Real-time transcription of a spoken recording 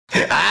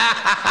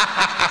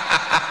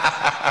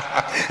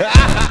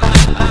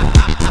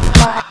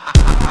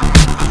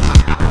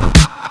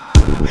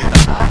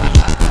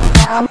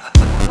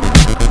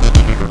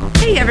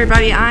Hey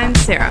everybody, I'm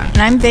Sarah. And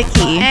I'm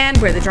Vicky. And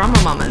we're the Drama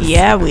Mamas.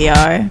 Yeah, we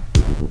are.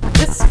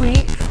 This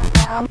week,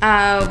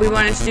 we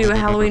wanted to do a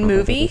Halloween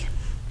movie.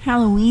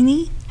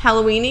 Halloweeny?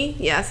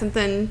 Yeah,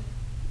 something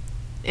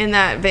in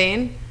that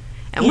vein.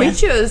 And Yeah. we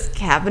chose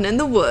Cabin in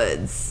the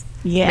Woods.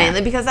 Yeah. Mainly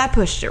because I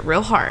pushed it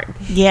real hard.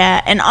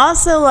 Yeah, and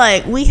also,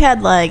 like, we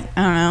had, like,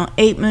 I don't know,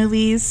 8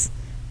 movies.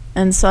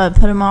 And so I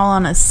put them all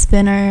on a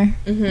spinner.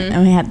 Mm-hmm.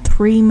 And we had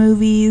 3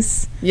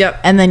 movies.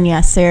 Yep. And then,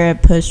 yeah, Sarah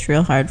pushed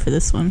real hard for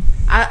this one.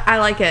 I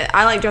like it.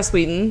 I like Joss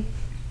Whedon.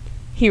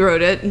 He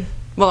wrote it.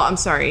 Well, I'm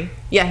sorry.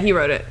 Yeah, he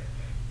wrote it.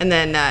 And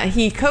then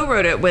he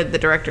co-wrote it with the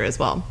director as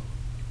well.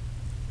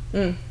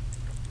 It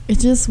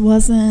just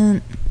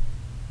wasn't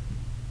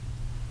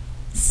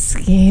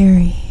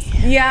scary.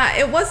 Yeah,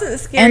 it wasn't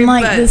scary, And,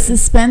 like, but the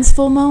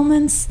suspenseful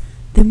moments,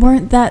 they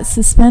weren't that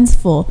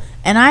suspenseful.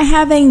 And I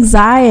have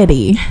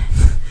anxiety.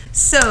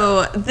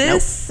 So,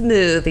 this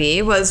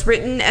movie was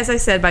written, as I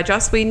said, by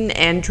Joss Whedon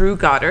and Drew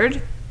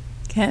Goddard.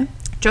 Okay.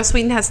 Joss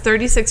Whedon has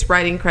 36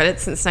 writing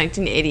credits since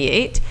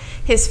 1988.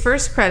 His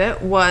first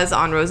credit was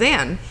on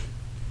Roseanne.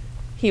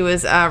 He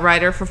was a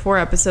writer for 4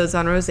 episodes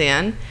on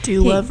Roseanne. Do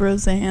you love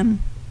Roseanne?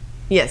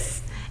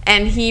 Yes.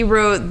 And he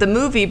wrote the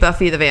movie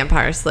Buffy the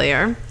Vampire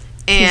Slayer.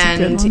 She's a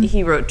good And one.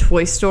 he wrote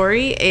Toy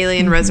Story,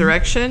 Alien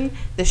Resurrection,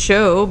 the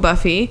show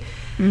Buffy.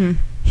 Mm-hmm.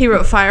 He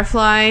wrote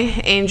Firefly,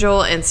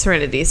 Angel, and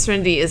Serenity.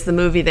 Serenity is the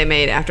movie they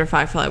made after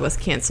Firefly was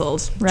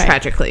canceled,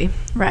 tragically.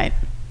 Right.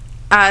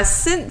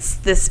 Since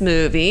this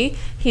movie,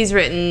 he's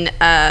written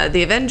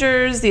The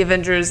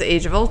Avengers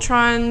Age of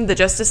Ultron, The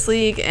Justice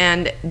League,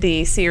 and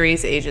the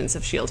series Agents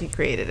of S.H.I.E.L.D. He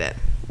created it.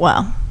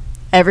 Well,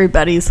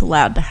 everybody's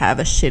allowed to have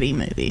a shitty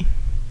movie.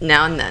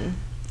 Now and then.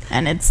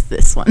 And it's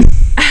this one.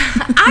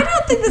 I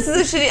don't think this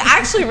is a shitty... I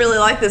actually really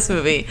like this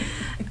movie.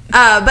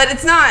 But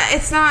it's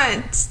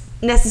not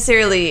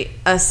necessarily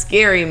a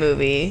scary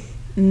movie.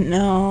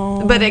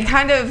 No. But it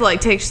kind of,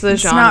 like, takes the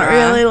It's genre. not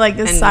really like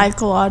a and-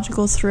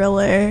 psychological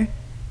thriller.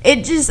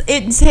 It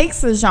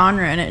takes the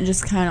genre and it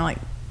just kind of like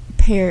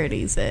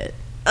parodies it.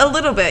 A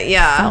little bit,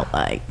 yeah. Felt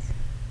like.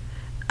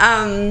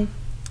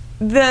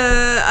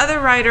 The other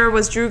writer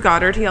was Drew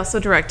Goddard. He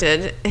also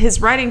directed. His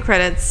writing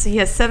credits, he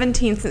has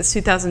 17 since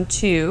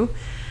 2002.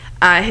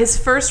 His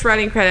first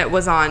writing credit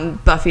was on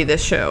Buffy the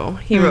show.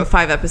 He wrote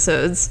 5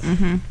 episodes.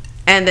 Mm-hmm.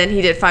 And then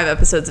he did 5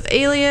 episodes of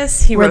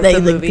Alias. He Were wrote they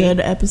the movie. good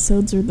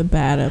episodes or the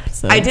bad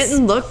episodes? I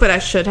didn't look, but I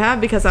should have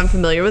because I'm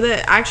familiar with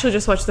it. I actually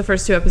just watched the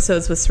first 2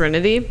 episodes with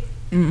Serenity.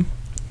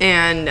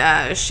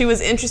 And she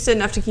was interested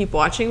enough to keep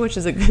watching, which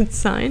is a good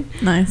sign.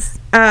 Nice.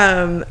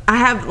 I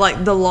have,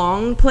 like, the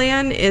long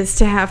plan is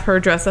to have her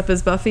dress up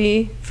as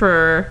Buffy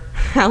for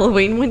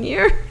Halloween one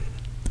year.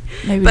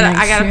 Maybe But next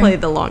I gotta year. play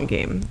the long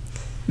game.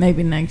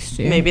 Maybe next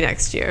year. Maybe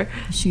next year.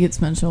 She gets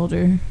much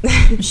older.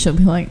 She'll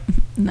be like,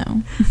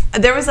 no.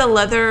 There was a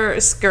leather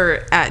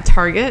skirt at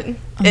Target.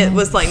 It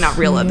was, like, not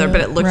real leather,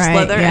 but it looks Right,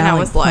 leather. yeah, and I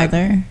was like,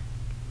 leather.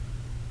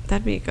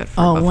 that'd be good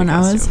for a Oh, Buffy when I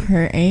was costume.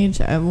 her age,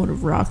 I would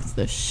have rocked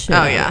the shit. Oh,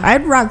 out. yeah.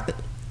 I'd rock the...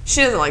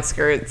 She doesn't like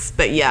skirts,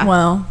 but yeah.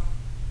 Well,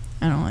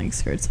 I don't like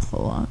skirts a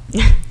whole lot.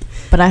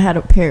 But I had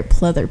a pair of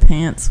pleather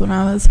pants when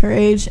I was her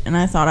age, and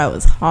I thought I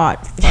was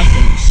hot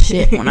fucking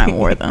shit when I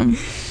wore them.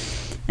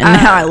 And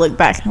now I look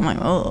back, and I'm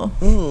like, oh,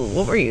 Ooh,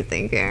 what were you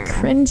thinking?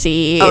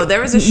 cringy. Oh, there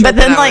was a shirt But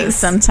then, that I like, was-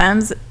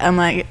 sometimes I'm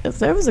like, if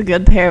there was a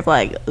good pair of,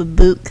 like,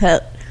 boot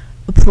cut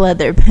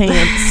pleather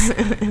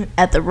pants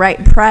at the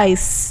right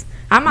price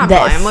I'm not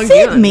that buying. Look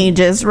fit good. me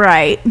just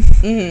right.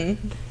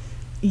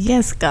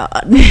 Yes,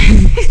 God.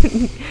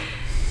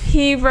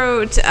 He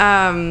wrote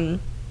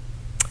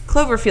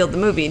Cloverfield, the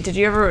movie. Did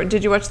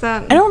you watch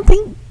that?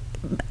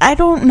 I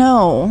don't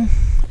know.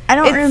 I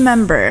don't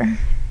remember.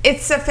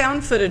 It's a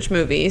found footage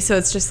movie, so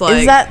it's just like...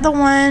 Is that the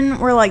one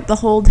where, like, the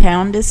whole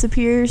town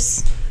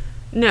disappears?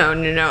 No.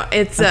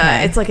 It's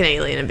it's like an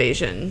alien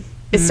invasion.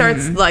 It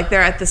starts, like,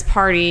 they're at this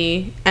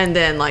party, and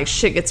then, like,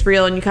 shit gets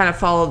real, and you kind of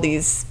follow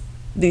these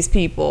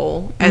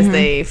people as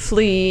they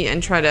flee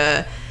and try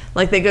to...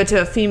 Like, they go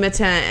to a FEMA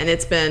tent, and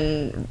it's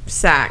been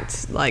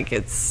sacked. Like,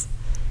 it's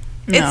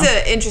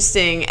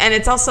interesting, and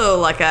it's also,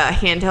 like, a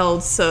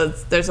handheld, so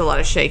there's a lot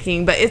of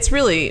shaking, but it's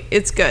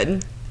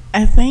good.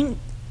 I think...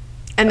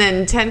 And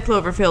then 10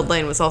 Cloverfield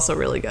Lane was also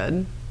really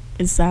good.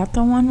 Is that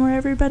the one where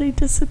everybody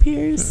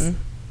disappears?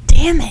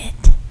 Damn it.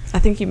 I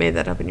think you made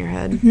that up in your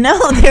head.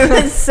 No, there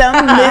was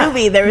some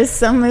movie. There was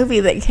some movie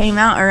that came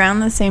out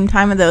around the same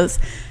time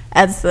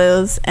as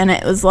those, and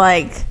it was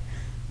like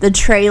the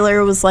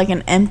trailer was like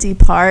an empty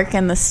park,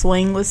 and the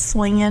swing was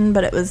swinging,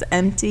 but it was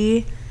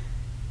empty.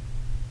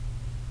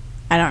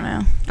 I don't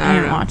know. I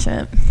didn't watch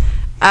it.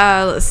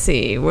 Let's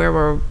see. Where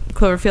were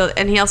Cloverfield?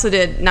 And he also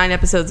did 9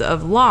 episodes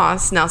of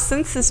Lost. Now,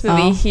 since this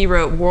movie, he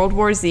wrote World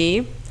War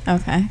Z,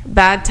 Okay.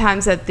 Bad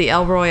Times at the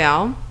El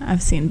Royale.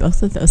 I've seen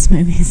both of those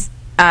movies.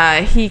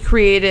 He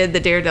created the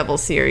Daredevil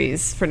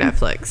series for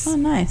Netflix. Oh,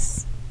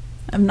 nice.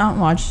 I've not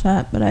watched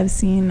that, but I've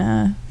seen.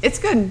 It's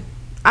good.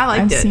 I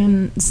liked it. I've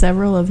seen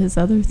several of his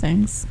other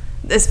things.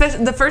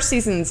 Especially the first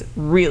season's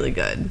really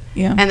good.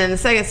 Yeah. And then the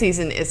second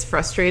season is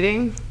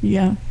frustrating.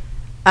 Yeah.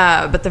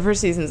 But the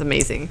first season's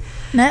amazing.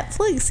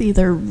 Netflix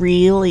either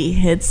really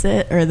hits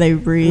it or they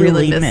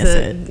really miss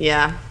it.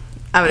 Yeah.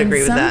 I would agree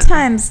with that.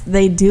 Sometimes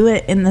they do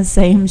it in the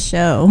same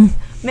show.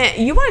 Man,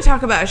 you want to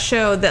talk about a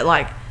show that,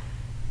 like,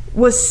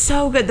 was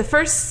so good. The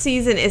first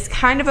season is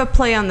kind of a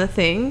play on The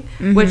Thing,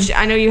 which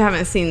I know you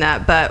haven't seen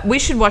that, but we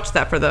should watch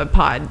that for the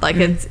pod. Like,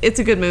 it's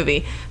a good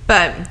movie.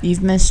 But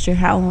you've missed your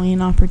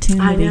Halloween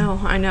opportunity.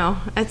 I know.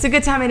 It's a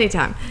good time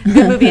anytime.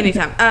 Good movie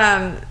anytime.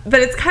 But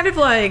it's kind of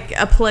like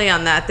a play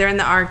on that. They're in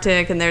the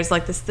Arctic, and there's,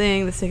 like, this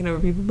thing that's taking over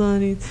people's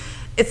bodies.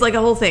 It's like a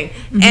whole thing.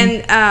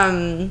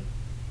 And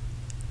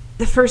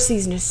the first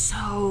season is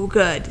so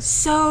good.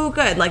 So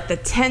good. Like, the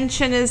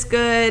tension is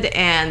good,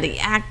 and the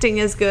acting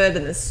is good,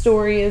 and the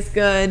story is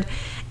good.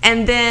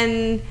 And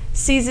then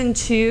season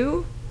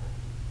 2,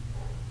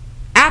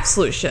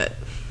 absolute shit.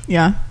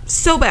 Yeah.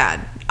 So bad.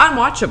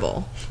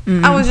 Unwatchable.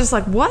 I was just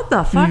like, what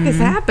the fuck is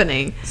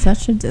happening?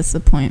 Such a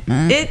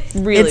disappointment. It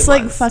really It's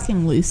like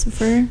fucking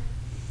Lucifer.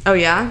 Oh,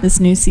 yeah? This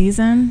new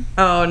season.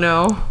 Oh,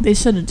 no. They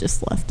should have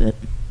just left it.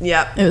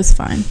 Yep. It was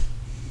fine.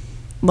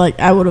 Like,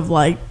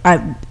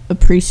 I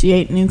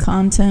appreciate new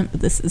content, but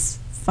this is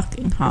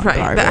fucking hot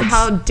garbage. But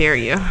how dare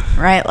you?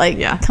 Right?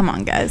 Like, come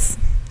on, guys.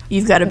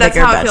 You've got a bigger budget.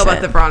 That's how I feel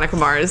about the Veronica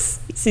Mars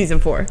season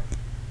 4.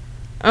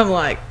 I'm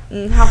like,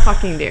 how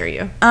fucking dare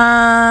you?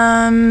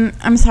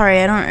 I'm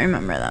sorry, I don't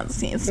remember that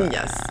season.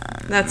 Yes,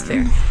 that's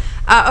fair.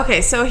 Okay,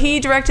 so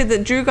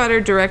Drew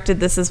Goddard directed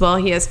this as well.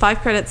 He has 5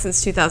 credits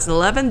since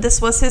 2011. This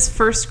was his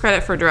first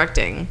credit for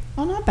directing.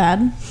 Oh, not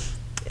bad.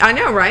 I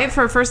know, right?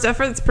 For a first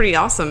effort, it's pretty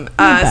awesome.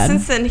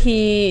 Since then,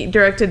 he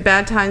directed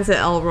Bad Times at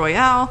El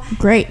Royale.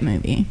 Great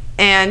movie.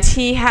 And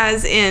he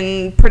has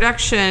in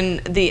production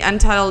the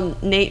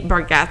untitled Nate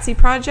Bargatze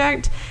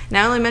project. And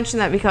I only mention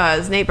that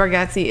because Nate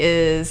Bargatze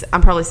is,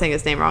 I'm probably saying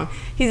his name wrong,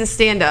 he's a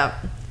stand-up,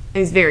 and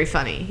he's very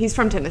funny. He's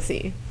from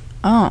Tennessee.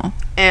 Oh.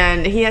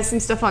 And he has some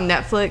stuff on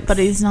Netflix. But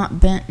he's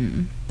not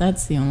Benton.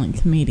 That's the only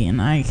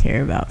comedian I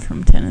care about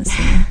from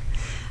Tennessee.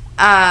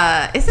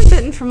 Isn't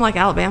Benton from, like,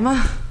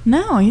 Alabama?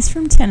 No, he's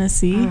from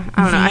Tennessee.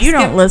 I don't know. You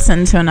don't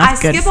listen to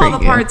enough good for you. I skip all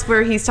the parts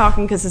where he's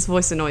talking because his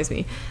voice annoys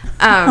me.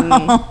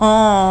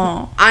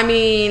 I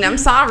mean, I'm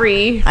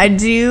sorry. I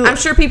do. I'm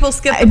sure people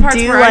skip the parts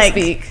where I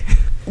speak.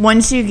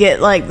 Once you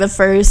get, like, the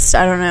first,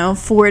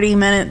 40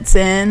 minutes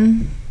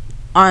in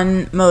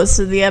on most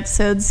of the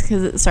episodes,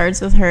 because it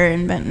starts with her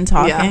and Benton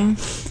talking.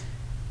 Yeah.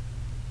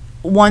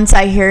 Once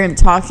I hear him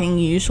talking,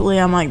 usually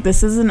I'm like,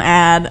 this is an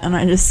ad, and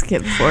I just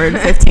skip forward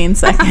 15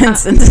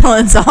 seconds until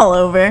it's all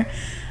over.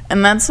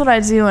 And that's what I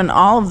do in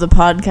all of the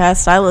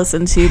podcasts I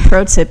listen to.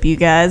 Pro tip, you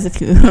guys,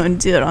 if you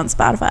do it on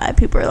Spotify,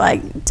 people are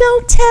like,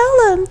 don't tell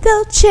them,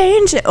 they'll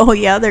change it. Oh,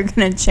 yeah, they're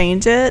going to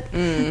change it?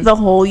 The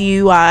whole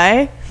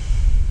UI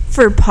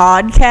for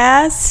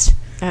podcast?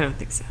 I don't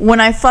think so. When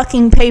I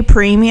fucking pay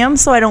premium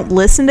so I don't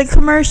listen to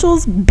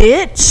commercials,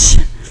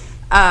 bitch.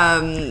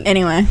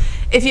 Anyway.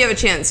 If you have a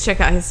chance, check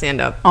out his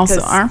stand-up.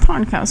 Also, our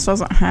podcast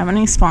doesn't have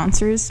any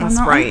sponsors. So that's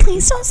right. Like,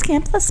 please don't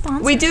skip the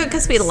sponsors. We do it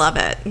because we love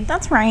it.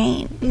 That's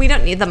right. We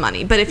don't need the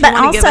money. But if you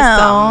want to give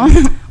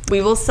us some,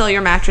 we will sell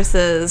your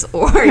mattresses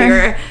or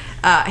your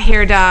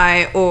hair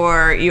dye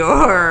or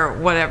your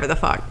whatever the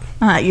fuck.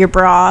 Your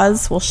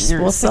bras. We'll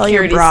sell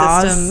your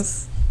bras.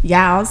 Systems.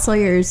 Yeah, I'll sell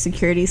your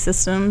security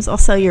systems. I'll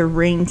sell your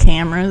Ring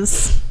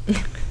cameras.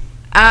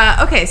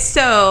 Okay,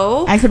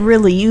 so I could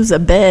really use a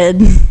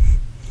bed.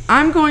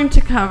 I'm going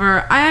to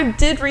cover... I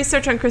did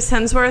research on Chris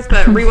Hemsworth,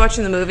 but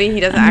rewatching the movie, he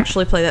doesn't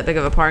actually play that big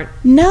of a part.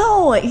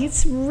 No,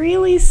 it's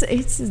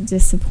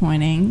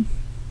disappointing.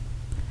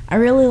 I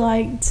really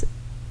liked...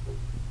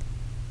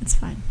 It's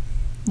fine.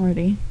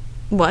 Morty.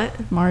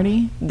 What?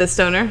 Marty. The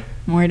stoner?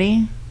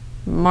 Morty.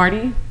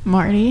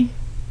 Marty.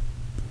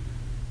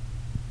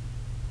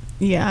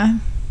 Yeah.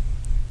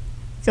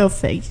 Go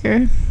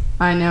figure.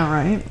 I know,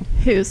 right?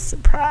 Who's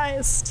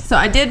surprised? So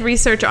I did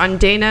research on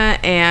Dana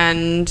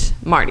and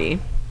Marty.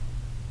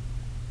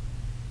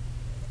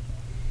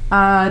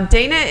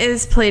 Dana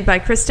is played by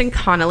Kristen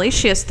Connolly.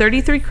 She has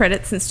 33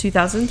 credits since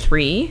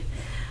 2003.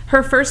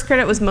 Her first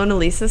credit was Mona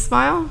Lisa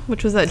Smile,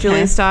 which was that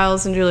Julia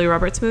Stiles and Julia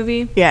Roberts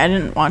movie. Yeah, I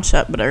didn't watch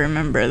that, but I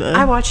remember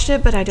I watched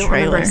it, but I don't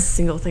remember a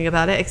single thing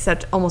about it,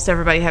 except almost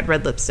everybody had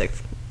red lipstick.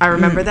 I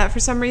remember that for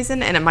some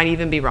reason, and it might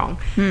even be wrong.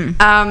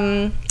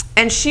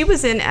 And she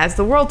was in As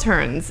the World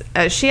Turns.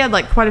 She had,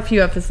 like, quite a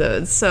few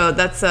episodes, so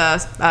that's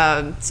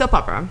a soap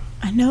opera.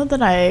 I know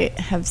that I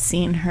have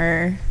seen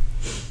her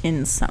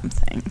in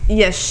something.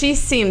 Yes, she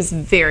seems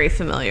very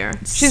familiar.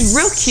 She's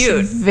real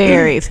cute.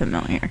 Very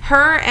familiar.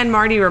 Her and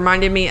Marty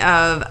reminded me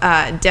of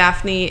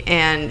Daphne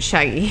and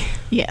Shaggy.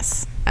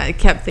 Yes. I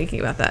kept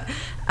thinking about that.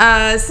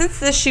 Since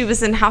this, she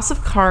was in House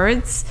of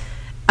Cards,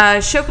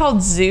 a show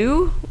called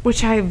Zoo,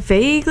 which I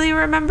vaguely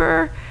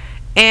remember,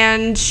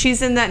 and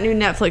she's in that new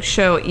Netflix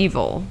show,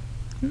 Evil.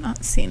 I've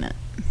not seen it.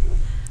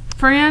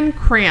 Fran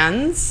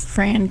Kranz.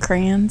 Fran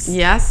Kranz.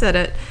 Yeah, I said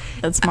it.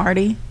 That's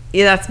Marty?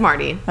 Yeah, that's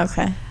Marty.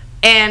 Okay.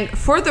 And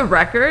for the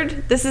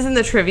record, this is in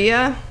the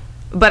trivia,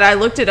 but I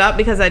looked it up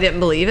because I didn't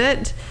believe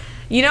it.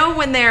 You know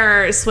when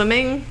they're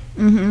swimming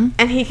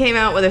and he came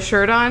out with a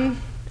shirt on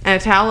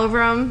and a towel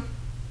over him?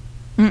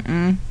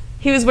 Mm-mm.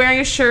 He was wearing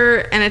a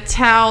shirt and a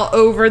towel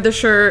over the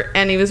shirt,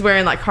 and he was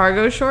wearing like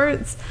cargo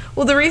shorts.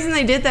 Well, the reason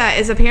they did that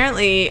is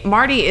apparently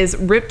Marty is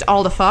ripped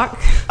all the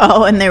fuck.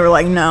 Oh, and they were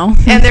like, no.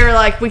 And they were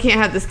like, we can't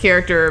have this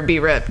character be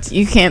ripped.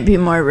 You can't be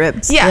more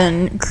ripped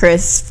than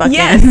Chris fucking.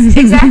 Yes,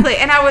 exactly.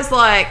 And I was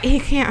like, he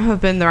can't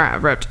have been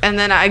that ripped. And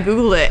then I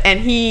Googled it,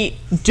 and he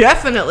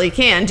definitely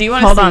can. Do you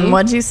want to see? Hold on,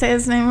 what'd you say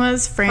his name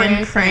was?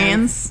 Fran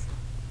Kranz?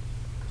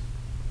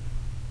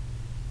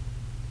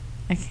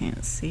 I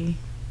can't see.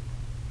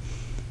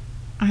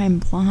 I'm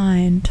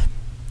blind.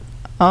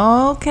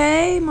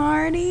 Okay,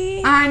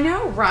 Marty. I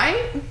know,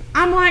 right?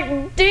 I'm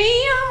like,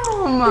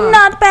 damn.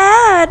 Not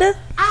bad.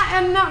 I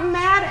am not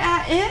mad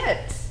at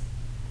it.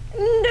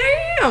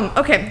 Damn.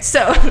 Okay,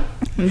 so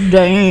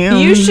Damn.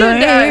 you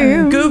should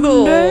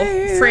Google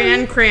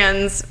Fran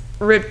Kranz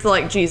ripped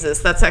like Jesus.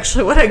 That's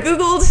actually what I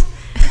Googled,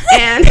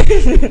 and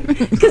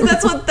because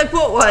that's what the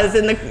quote was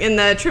in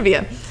the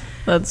trivia.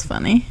 That's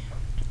funny.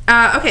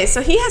 Okay,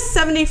 so he has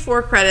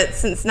 74 credits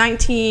since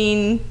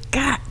 1988.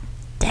 God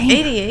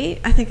damn.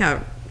 I think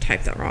I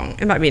typed that wrong.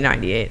 It might be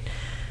 98.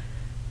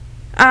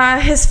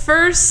 His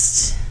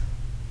first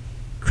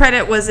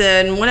credit was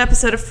in one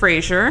episode of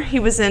Frasier. He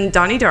was in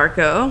Donnie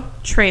Darko,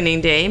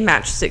 Training Day,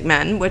 Matchstick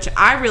Men, which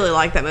I really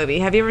like that movie.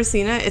 Have you ever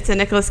seen it? It's a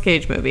Nicolas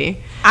Cage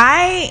movie.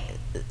 I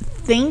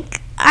think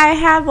I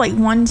have like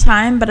one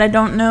time, but I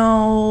don't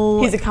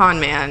know. He's a con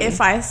man.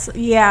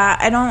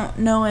 I don't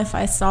know if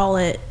I saw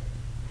it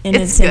in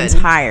its good.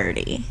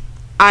 entirety.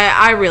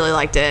 I really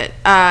liked it.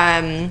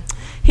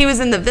 He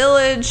was in The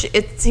Village.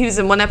 He was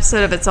in one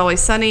episode of It's Always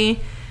Sunny.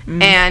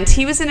 And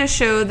he was in a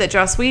show that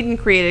Joss Whedon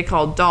created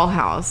called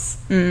Dollhouse.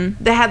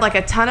 That had like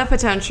a ton of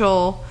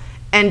potential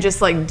and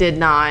just like did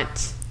not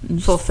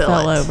fulfill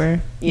fell it.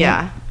 over.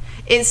 Yeah.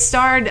 It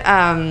starred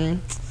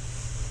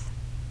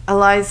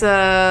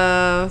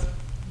Eliza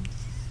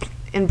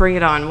in Bring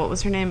It On. What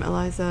was her name?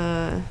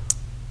 Eliza?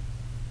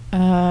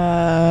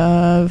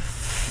 I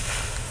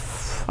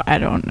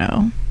don't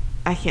know.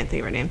 I can't think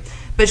of her name.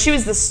 But she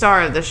was the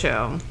star of the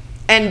show.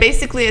 And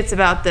basically it's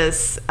about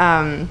this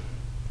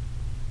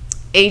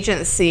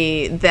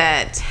agency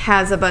that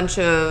has a bunch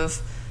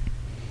of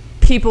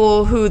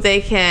people who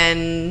they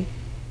can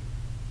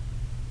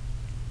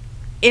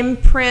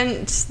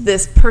imprint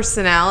this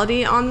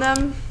personality on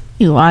them.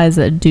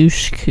 Eliza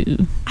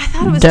Dushku. I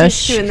thought it was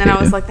Dushku, and then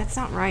I was like, that's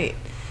not right.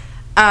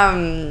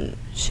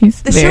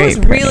 She's the very show was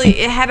pretty. really,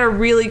 it had a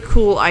really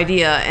cool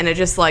idea, and it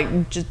just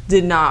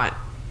did not.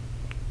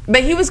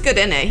 But he was good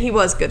in it. He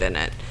was good in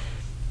it.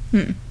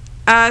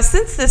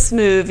 Since this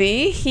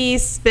movie,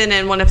 he's been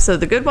in one episode of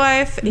The Good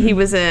Wife. He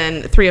was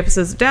in 3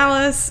 episodes of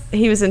Dallas.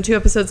 He was in 2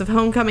 episodes of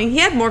Homecoming. He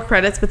had more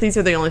credits, but these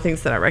are the only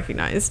things that I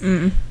recognize.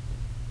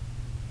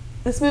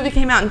 This movie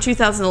came out in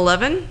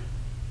 2011.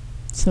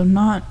 So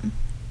not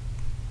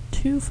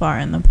too far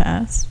in the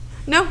past.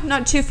 No,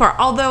 not too far.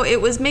 Although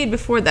it was made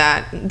before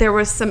that. There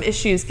was some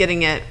issues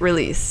getting it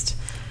released.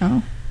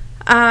 Oh.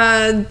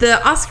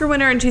 The Oscar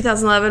winner in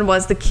 2011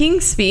 was The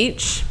King's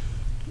Speech.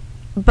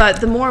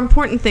 But the more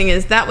important thing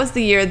is that was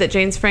the year that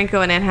James Franco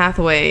and Anne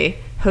Hathaway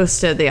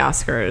hosted the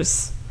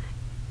Oscars.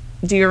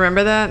 Do you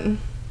remember that?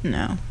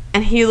 No.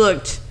 And he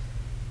looked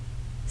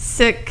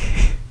sick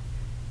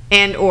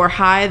and or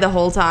high the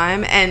whole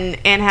time. And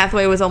Anne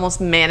Hathaway was almost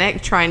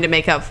manic trying to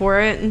make up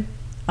for it.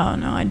 Oh,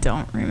 no, I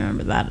don't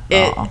remember that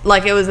at all.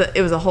 Like, it was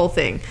a whole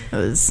thing. It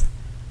was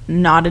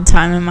not a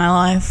time in my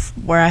life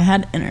where I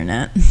had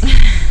internet.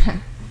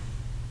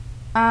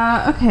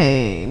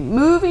 Okay,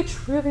 movie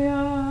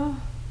trivia.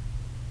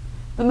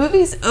 The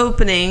movie's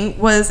opening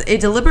was a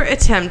deliberate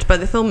attempt by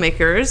the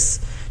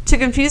filmmakers to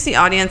confuse the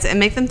audience and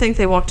make them think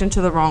they walked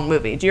into the wrong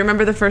movie. Do you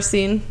remember the first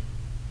scene?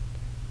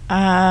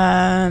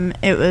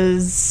 It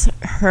was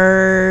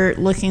her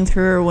looking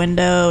through her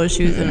window.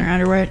 She was in her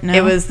underwear. No,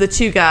 it was the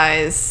 2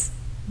 guys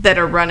that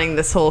are running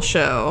this whole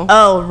show.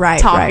 Oh, right,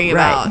 talking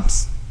right. about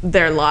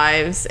their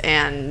lives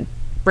and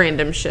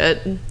random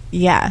shit.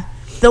 Yeah.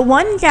 The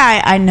one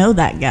guy, I know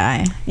that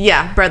guy.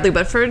 Yeah, Bradley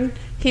Whitford.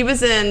 He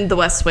was in The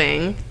West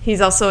Wing. He's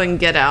also in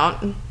Get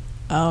Out.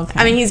 Oh, okay.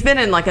 I mean, he's been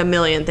in like a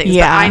million things,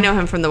 but I know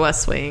him from The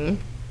West Wing.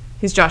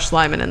 He's Josh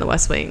Lyman in The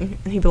West Wing,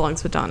 and he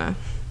belongs with Donna.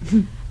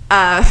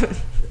 I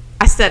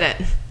said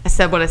it. I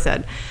said what I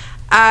said.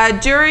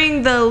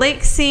 During the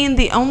lake scene,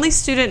 the only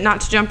student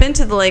not to jump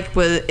into the lake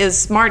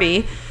is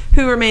Marty,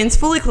 who remains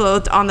fully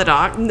clothed on the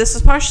dock. And this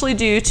is partially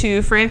due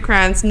to Fran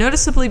Kranz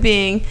noticeably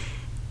being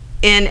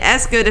in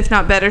as good, if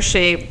not better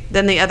shape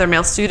than the other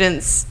male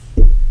students.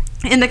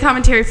 In the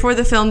commentary for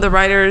the film, the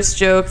writers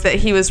joke that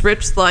he was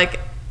ripped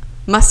like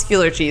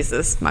muscular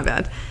Jesus. My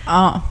bad.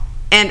 Oh.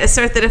 And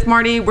assert that if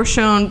Marty were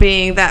shown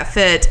being that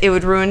fit, it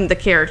would ruin the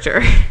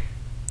character.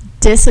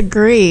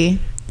 Disagree.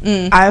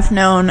 I've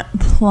known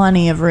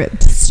plenty of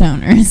ripped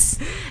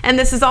stoners. And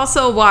this is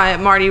also why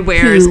Marty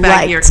wears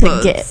baggier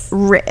clothes. To get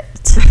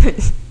ripped.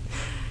 What?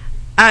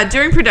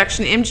 During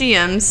production,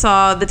 MGM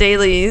saw the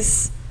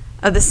dailies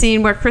of the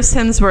scene where Chris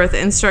Hemsworth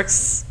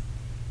instructs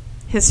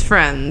his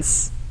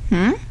friends.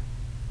 Where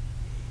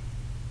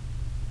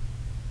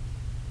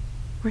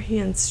he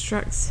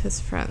instructs his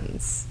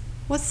friends.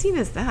 What scene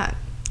is that?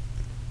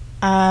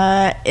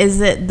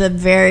 Is it the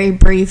very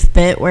brief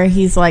bit where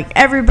he's like,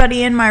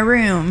 everybody in my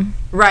room?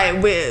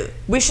 Right,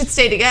 we should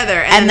stay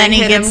together. And then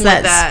he gets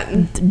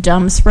that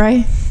dumb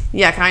spray?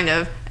 Yeah, kind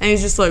of. And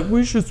he's just like,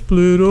 we should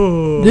split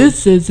up.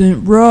 This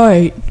isn't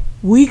right.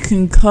 We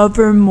can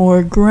cover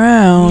more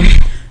ground.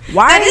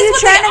 Why are you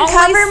trying to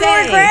cover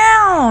more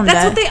ground?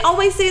 That's what they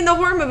always say in the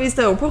horror movies,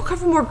 though. We'll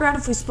cover more ground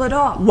if we split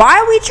up. Why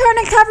are we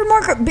trying to cover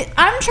more ground?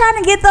 I'm trying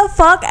to get the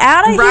fuck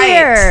out of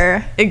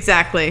here.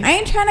 Exactly. I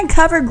ain't trying to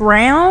cover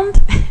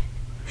ground.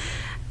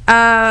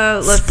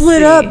 Let's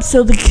split up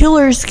so the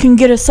killers can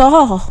get us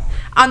all.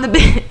 On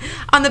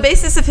the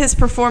basis of his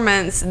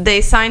performance,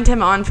 they signed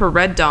him on for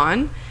Red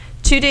Dawn.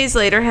 2 days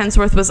later,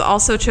 Hemsworth was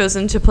also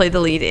chosen to play the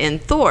lead in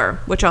Thor,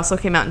 which also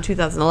came out in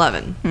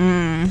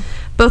 2011.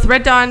 Both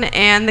Red Dawn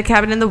and The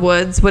Cabin in the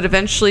Woods would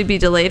eventually be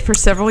delayed for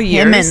several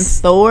years. Him and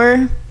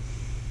Thor?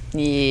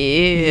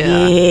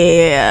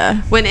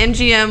 Yeah. When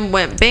MGM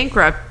went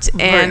bankrupt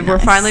and were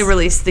finally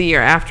released the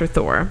year after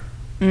Thor.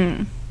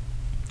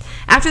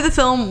 After the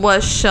film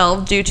was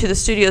shelved due to the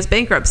studio's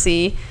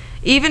bankruptcy,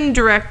 even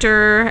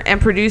director and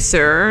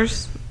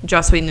producers,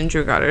 Joss Whedon and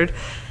Drew Goddard,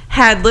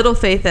 had little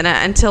faith in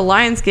it until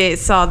Lionsgate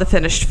saw the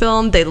finished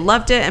film. They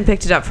loved it and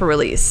picked it up for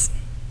release.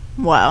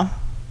 Wow.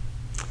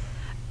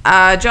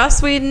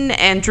 Joss Whedon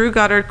and Drew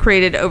Goddard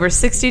created over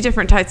 60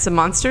 different types of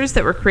monsters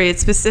that were created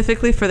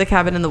specifically for The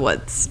Cabin in the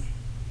Woods.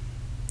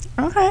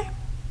 Okay.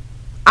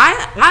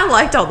 I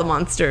liked all the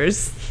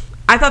monsters.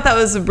 I thought that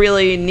was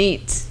really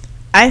neat.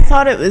 I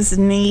thought it was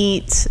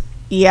neat,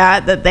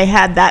 yeah, that they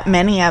had that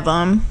many of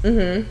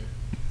them.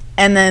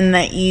 And then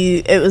that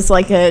it was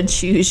like a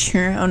choose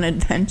your own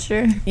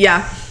adventure.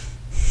 Yeah.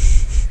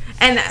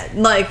 And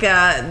like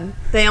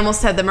they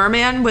almost had the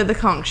merman with the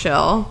conch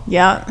shell.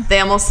 Yeah. They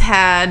almost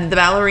had the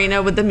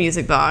ballerina with the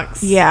music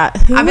box. Yeah.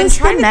 I've been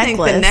trying to think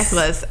the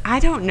necklace. I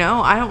don't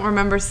know. I don't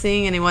remember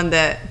seeing anyone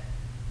that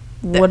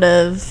would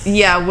have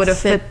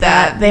fit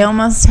that. They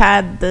almost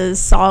had the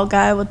Saw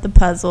guy with the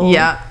puzzle.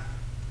 Yeah.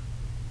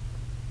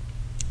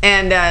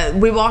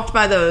 And we walked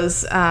by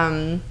those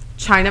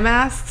China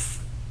masks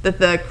that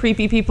the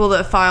creepy people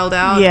that filed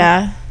out.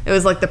 Yeah. It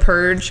was like the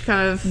Purge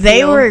kind of feel.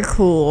 They were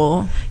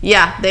cool.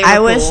 Yeah, they were cool. I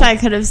wish I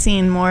could have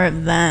seen more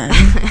of them.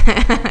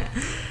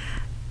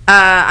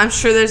 I'm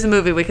sure there's a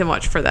movie we can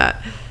watch for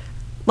that.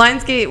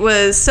 Lionsgate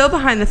was so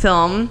behind the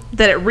film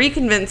that it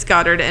reconvinced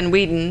Goddard and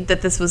Whedon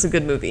that this was a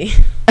good movie.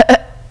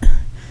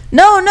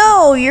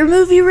 No, your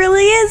movie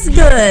really is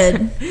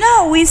good.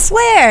 No, we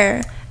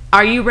swear.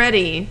 Are you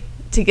ready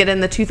to get in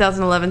the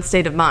 2011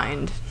 state of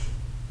mind?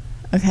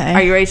 Okay.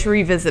 Are you ready to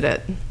revisit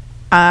it?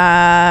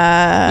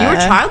 You were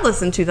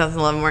childless in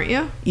 2011, weren't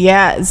you?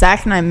 Yeah,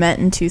 Zach and I met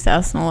in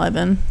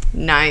 2011.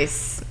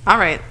 Nice. All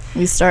right.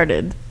 We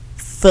started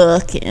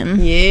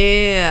fucking.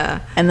 Yeah.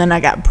 And then I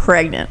got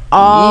pregnant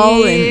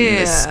all in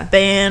the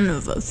span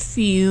of a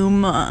few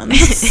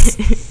months.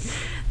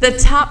 The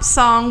top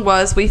song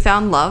was We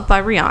Found Love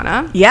by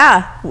Rihanna.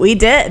 Yeah, we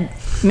did.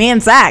 Me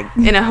and Zach.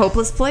 In a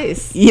hopeless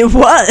place. It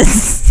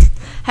was.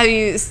 Have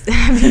you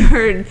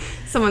heard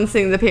someone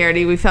sing the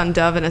parody, We Found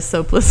Dove in a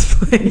Soapless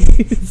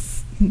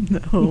Place?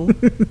 No.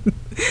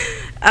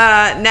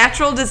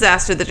 Natural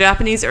disaster. The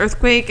Japanese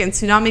earthquake and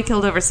tsunami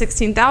killed over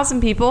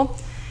 16,000 people.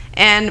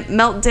 And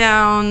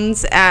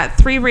meltdowns at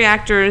 3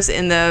 reactors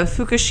in the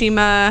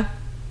Fukushima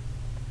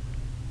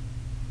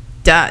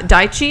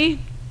Daiichi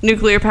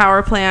nuclear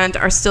power plant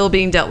are still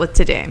being dealt with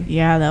today.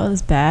 Yeah, that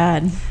was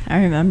bad.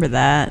 I remember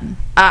that.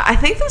 I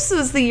think this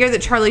was the year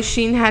that Charlie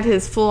Sheen had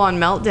his full-on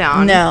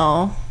meltdown.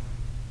 No.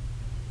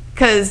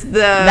 Because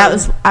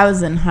I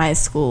was in high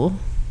school.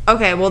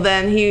 Okay, well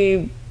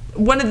then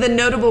one of the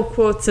notable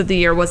quotes of the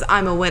year was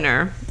 "I'm a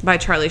winner" by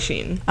Charlie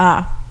Sheen.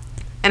 And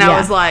I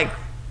was like,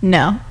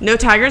 no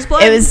tiger's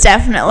blood. It was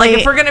definitely like,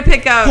 if we're gonna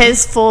pick up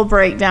his full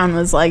breakdown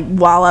was like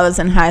while I was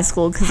in high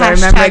school, because I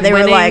remember they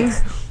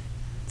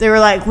were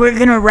like we're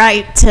gonna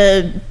write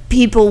to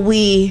people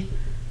we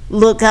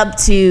look up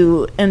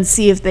to and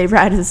see if they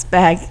write us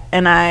back.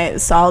 And I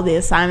saw the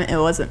assignment. It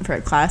wasn't for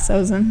a class I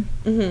was in.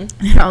 And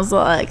I was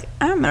like,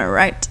 I'm gonna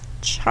write to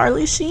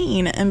Charlie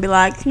Sheen and be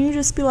like, can you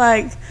just be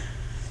like,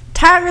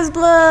 tiger's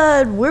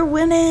blood, we're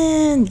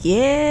winning,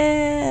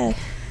 yeah.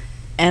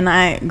 And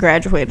I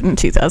graduated in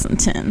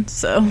 2010,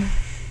 so.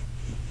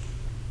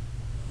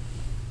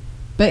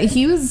 But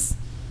he had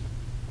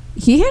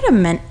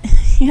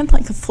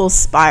like a full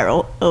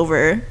spiral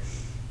over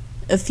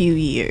a few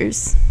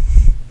years.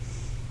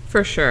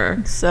 For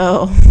sure.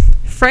 So,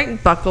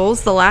 Frank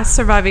Buckles, the last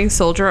surviving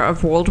soldier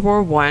of World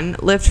War I,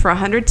 lived for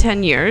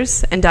 110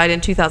 years and died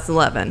in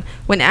 2011.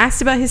 When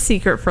asked about his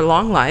secret for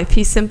long life,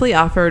 he simply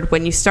offered,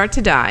 when you start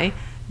to die,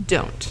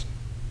 don't.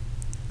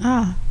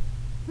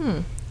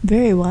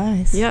 Very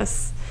wise.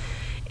 Yes.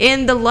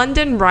 In the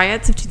London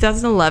riots of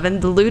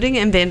 2011, the looting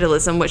and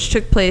vandalism which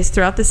took place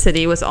throughout the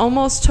city was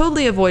almost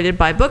totally avoided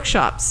by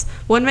bookshops.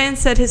 One man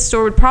said his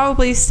store would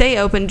probably stay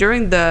open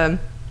during the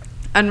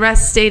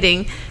unrest,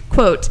 stating,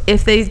 quote,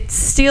 "If they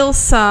steal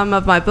some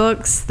of my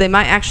books, they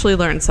might actually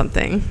learn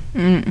something."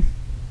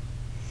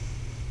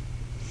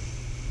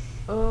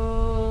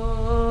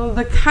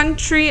 The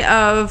country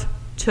of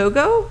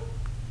Togo?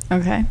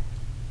 Okay.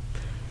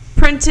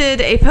 Printed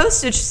a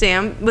postage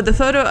stamp with a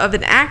photo of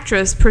an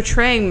actress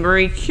portraying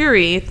Marie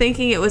Curie,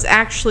 thinking it was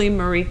actually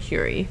Marie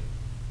Curie.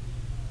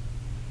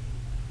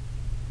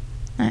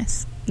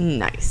 Nice.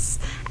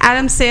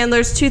 Adam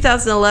Sandler's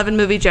 2011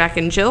 movie Jack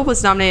and Jill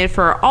was nominated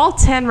for all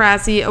 10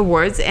 Razzie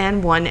Awards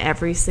and won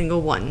every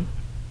single one.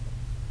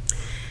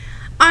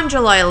 On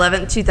July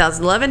 11,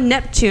 2011,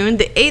 Neptune,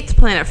 the 8th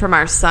planet from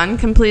our sun,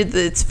 completed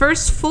its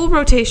first full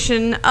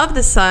rotation of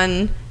the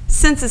sun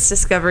since its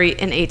discovery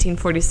in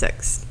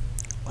 1846.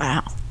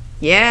 Wow.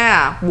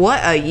 Yeah, what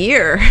a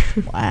year.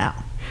 Wow.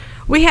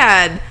 We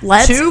had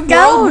Let's 2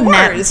 go, world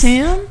wars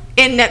Neptune.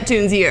 in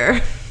Neptune's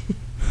year.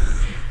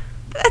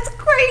 That's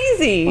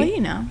crazy. Well,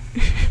 you know.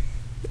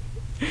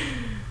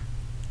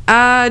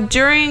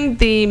 During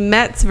the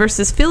Mets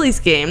versus Phillies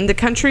game, the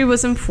country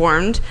was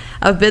informed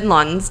of Bin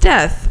Laden's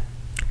death.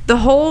 The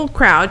whole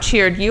crowd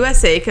cheered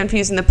USA,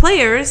 confusing the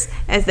players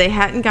as they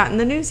hadn't gotten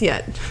the news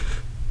yet.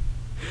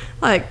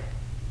 Like,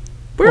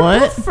 we're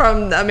both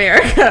from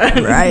America.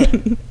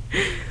 Right.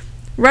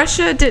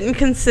 Russia didn't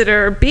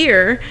consider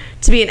beer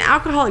to be an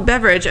alcoholic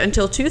beverage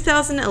until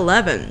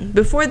 2011.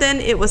 Before then,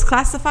 it was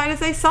classified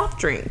as a soft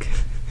drink.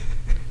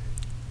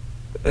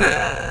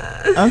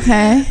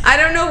 Okay. I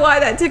don't know why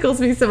that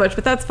tickles me so much,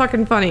 but that's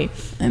fucking funny.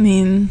 I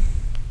mean,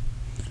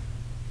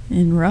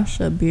 in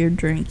Russia, beer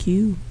drank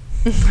you.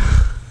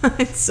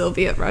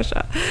 Soviet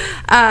Russia.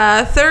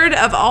 Third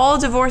of all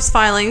divorce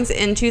filings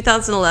in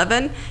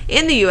 2011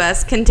 in the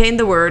U.S. contained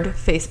the word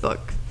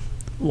Facebook.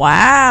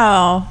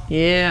 Wow.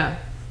 Yeah.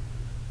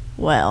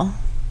 Well,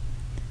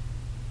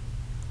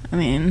 I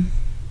mean,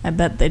 I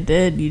bet they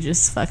did. You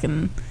just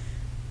fucking...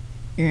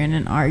 You're in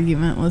an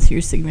argument with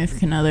your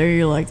significant other.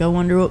 You're like, I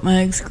wonder what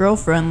my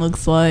ex-girlfriend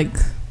looks like.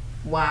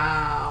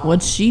 Wow.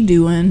 What's she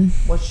doing?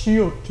 What's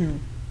she up to?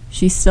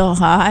 She's still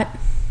hot?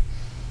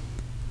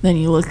 Then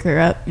you look her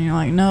up and you're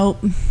like, nope,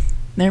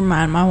 never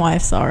mind, my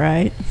wife's all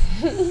right.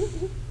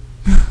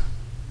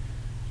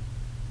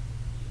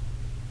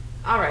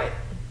 All right.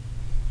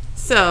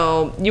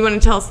 So, you want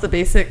to tell us the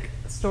basic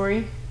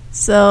story?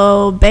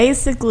 So,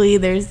 basically,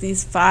 there's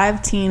these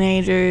 5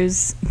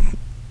 teenagers.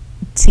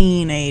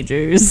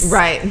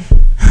 Right.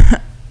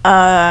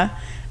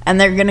 And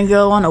they're going to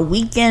go on a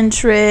weekend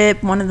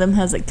trip. One of them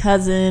has a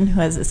cousin who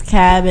has this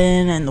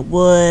cabin in the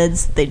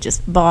woods they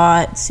just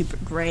bought. Super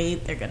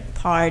great. They're going to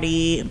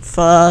party and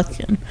fuck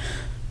and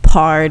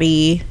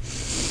party.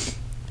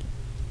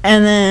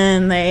 And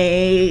then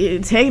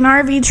they take an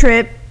RV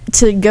trip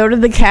to go to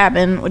the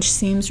cabin, which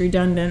seems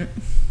redundant.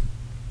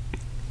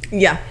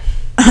 Yeah.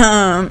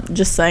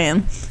 Just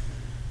saying.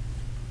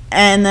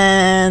 And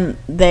then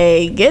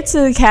they get to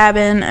the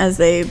cabin. As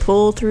they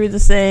pull through the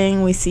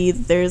thing, we see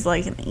that there's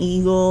like an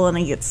eagle and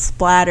it gets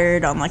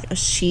splattered on like a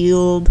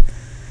shield.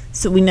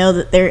 So we know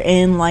that they're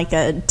in like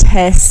a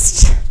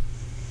test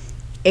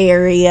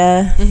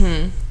area.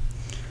 Mm-hmm.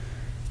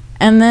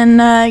 And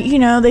then, you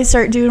know, they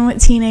start doing what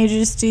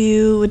teenagers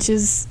do, which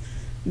is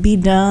be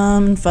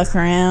dumb and fuck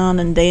around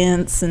and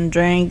dance and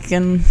drink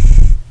and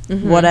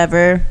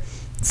whatever.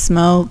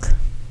 Smoke.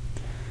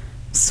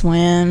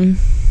 Swim.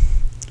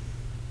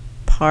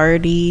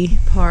 Party.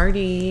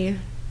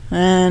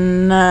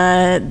 And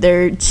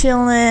they're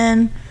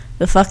chilling.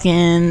 The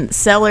fucking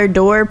cellar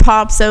door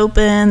pops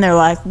open. They're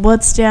like,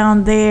 what's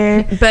down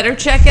there? Better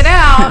check it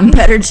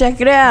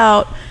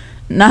out.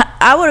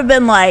 I would have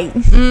been like,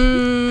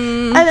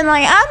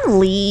 I'm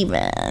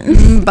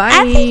leaving. Bye.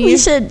 I think we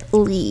should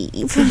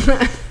leave.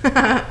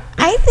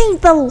 I think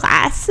the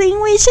last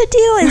thing we should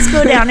do is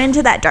go down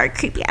into that dark,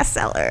 creepy ass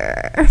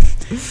cellar.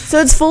 So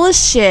it's full of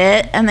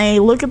shit, and they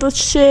look at the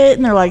shit,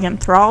 and they're like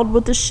enthralled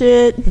with the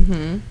shit.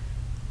 Mm-hmm.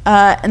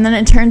 And then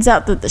it turns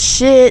out that the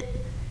shit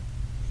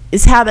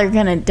is how they're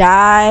gonna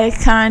die,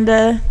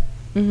 kinda.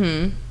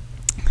 Mm-hmm.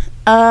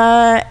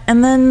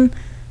 And then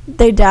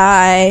they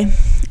die,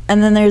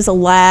 and then there's a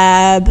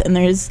lab, and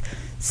there's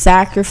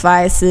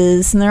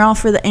sacrifices, and they're all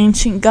for the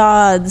ancient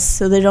gods,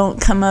 so they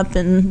don't come up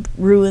and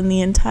ruin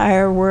the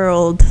entire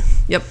world.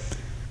 Yep.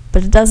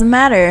 But it doesn't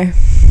matter,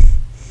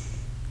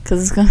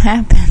 because it's gonna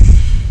happen.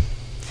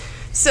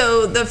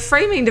 So the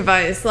framing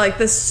device, like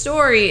the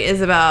story is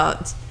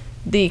about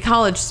the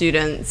college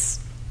students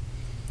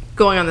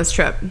going on this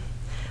trip,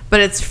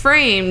 but it's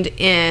framed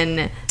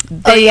in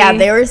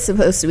they were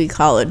supposed to be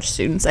college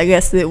students. I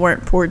guess they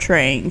weren't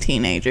portraying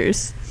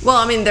teenagers. Well,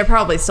 I mean, they're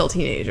probably still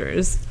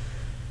teenagers.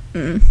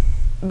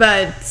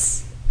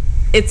 But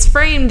it's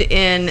framed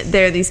in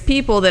there are these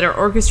people that are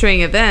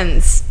orchestrating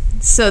events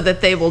so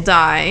that they will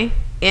die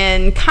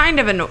in kind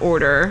of an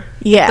order.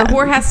 Yeah. The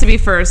whore has to be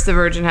first, the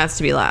virgin has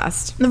to be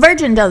last. The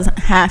virgin doesn't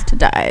have to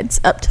die. It's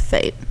up to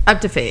fate.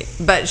 Up to fate.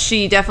 But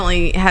she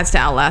definitely has to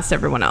outlast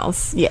everyone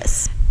else.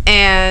 Yes.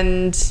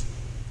 And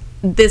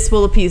this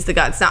will appease the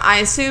gods. Now, I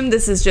assume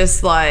this is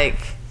just like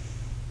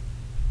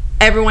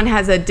everyone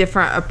has a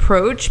different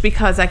approach,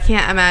 because I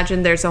can't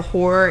imagine there's a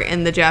whore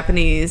in the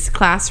Japanese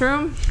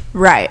classroom.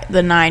 Right. The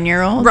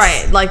 9-year-olds.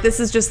 Right. Like, this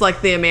is just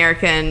like the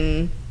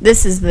American...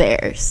 This is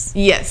theirs.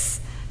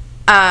 Yes.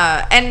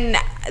 And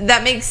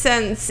that makes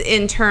sense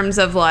in terms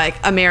of, like,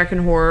 American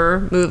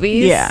horror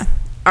movies. Yeah.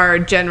 Are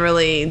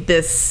generally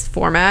this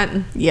format.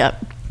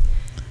 Yep.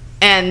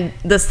 And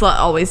the slut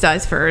always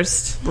dies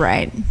first.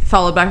 Right.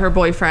 Followed by her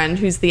boyfriend,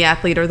 who's the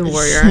athlete or the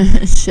warrior.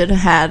 Should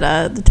have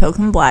had the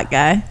token black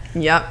guy.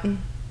 Yep. Who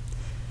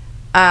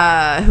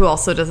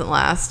also doesn't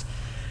last.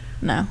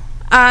 No.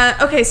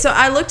 Okay, so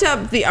I looked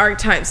up the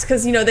archetypes,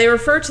 because, you know, they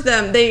refer to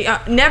them, they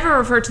never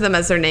refer to them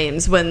as their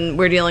names when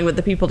we're dealing with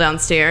the people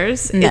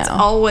downstairs. No. It's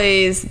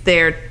always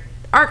their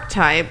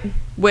archetype,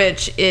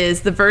 which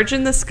is the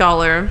virgin, the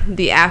scholar,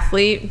 the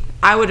athlete.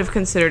 I would have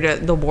considered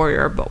it the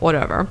warrior, but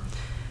whatever.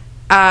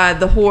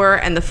 The whore,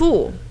 and the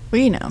fool.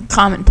 Well, you know,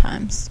 common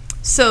times.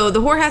 So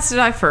the whore has to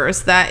die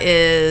first. That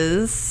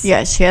is...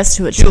 Yeah, she has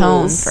to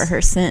atone Jules. for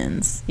her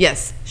sins.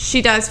 Yes,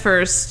 she dies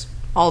first.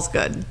 All's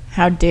good.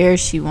 How dare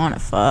she want to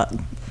fuck?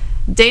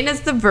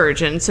 Dana's the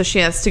virgin, so she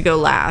has to go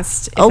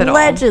last, if at all.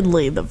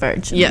 Allegedly the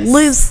virgin. Yes.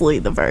 Loosely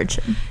the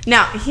virgin.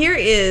 Now, here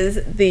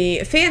is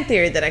the fan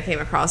theory that I came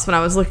across when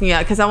I was looking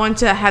at, because I wanted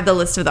to have the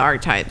list of the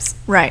archetypes.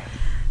 Right.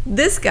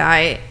 This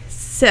guy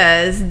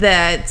says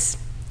that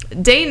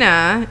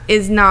Dana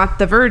is not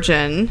the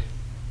virgin.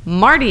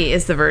 Marty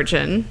is the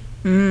virgin.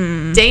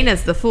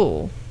 Dana's the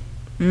fool.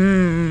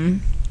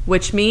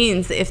 Which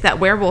means if that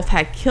werewolf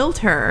had killed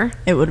her,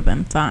 It would have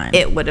been fine.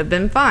 it would have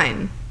been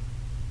fine.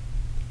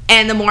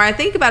 And the more I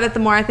think about it, the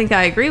more I think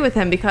I agree with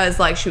him, because,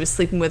 like, she was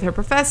sleeping with her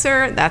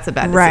professor. That's a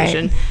bad Right.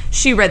 decision.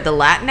 She read the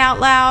Latin out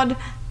loud.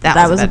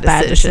 That was a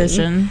bad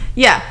decision.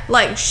 Yeah,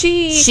 like,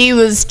 she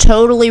was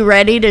totally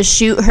ready to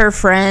shoot her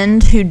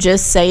friend who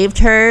just saved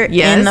her in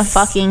the Yes.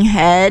 fucking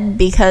head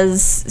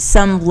because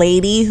some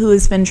lady who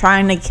has been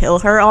trying to kill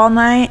her all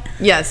night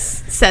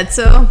yes, said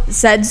so.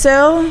 said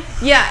so.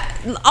 Yeah,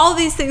 all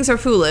these things are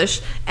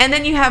foolish. And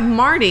then you have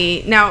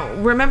Marty. Now,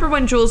 remember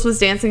when Jules was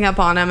dancing up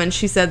on him and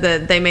she said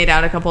that they made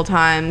out a couple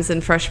times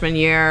in freshman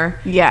year?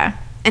 Yeah.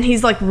 And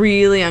he's, like,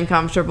 really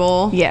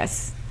uncomfortable.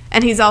 Yes.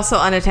 And he's also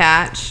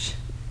unattached.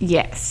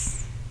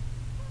 Yes.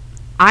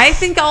 I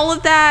think all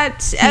of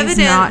that evidence...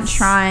 He's not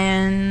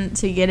trying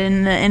to get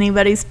into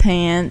anybody's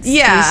pants.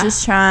 Yeah. He's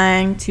just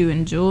trying to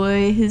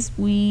enjoy his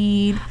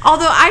weed.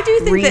 Although I do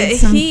think Read that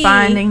some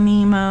Finding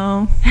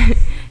Nemo.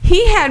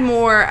 he had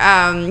more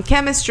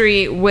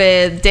chemistry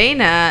with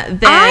Dana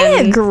than...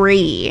 I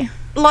agree.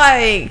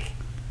 Like,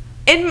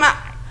 in my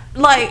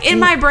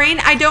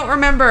brain, I don't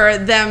remember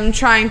them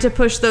trying to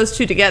push those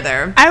two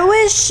together. I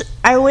wish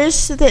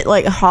that,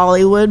 like,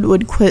 Hollywood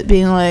would quit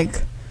being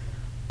like,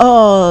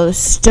 oh,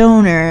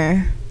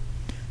 stoners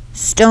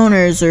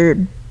are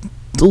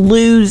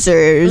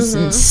losers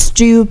and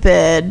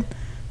stupid.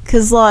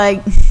 Because,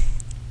 like,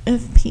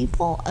 if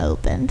people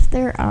opened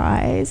their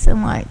eyes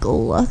and, like,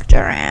 looked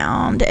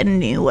around and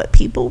knew what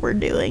people were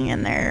doing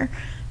in their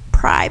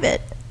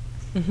private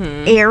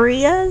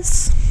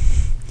areas,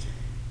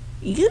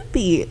 you'd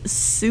be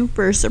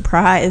super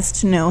surprised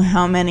to know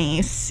how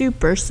many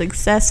super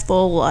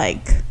successful,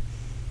 like,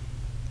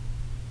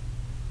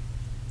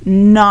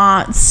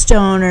 not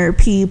stoner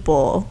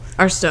people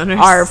Are stoners.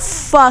 are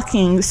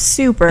fucking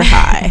super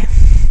high.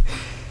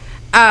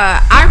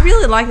 I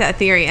really like that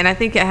theory, and I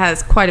think it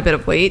has quite a bit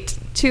of weight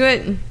to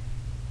it.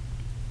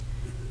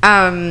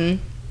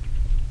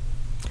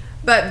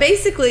 But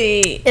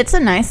basically... It's a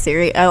nice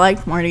theory. I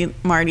liked Marty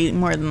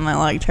more than I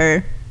liked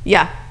her.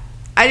 Yeah,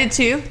 I did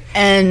too.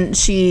 And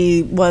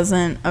she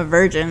wasn't a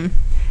virgin.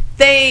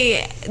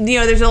 They, you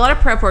know, there's a lot of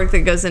prep work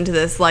that goes into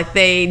this. Like,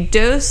 they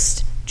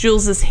dosed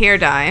Jules's hair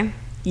dye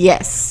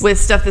Yes. with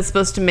stuff that's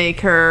supposed to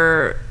make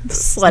her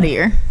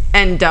Sluttier.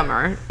 and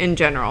dumber in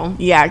general.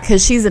 Yeah,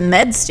 because she's a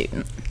med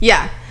student.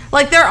 Yeah,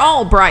 like, they're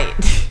all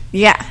bright.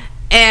 Yeah.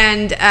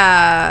 And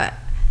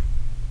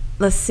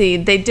let's see,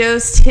 they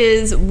dosed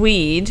his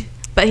weed,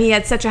 but he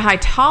had such a high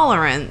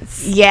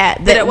tolerance. Yeah,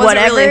 that it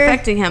wasn't really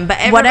affecting him. But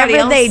everybody whatever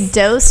else, they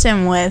dosed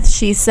him with,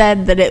 she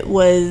said that it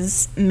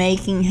was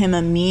making him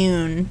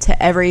immune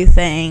to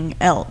everything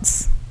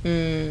else.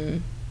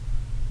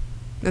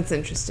 That's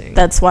interesting.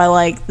 That's why,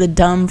 like, the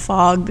dumb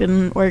fog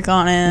didn't work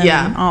on him.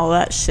 Yeah. And all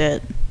that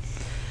shit.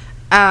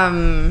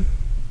 Like,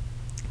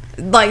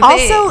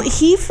 Also,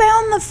 he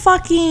found the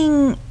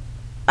fucking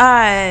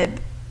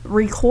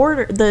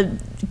recorder, the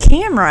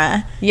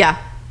camera.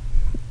 yeah,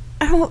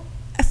 I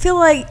feel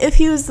like if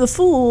he was the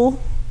fool,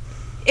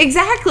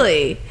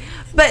 exactly.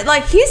 But,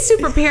 like, he's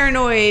super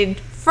paranoid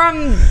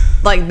from,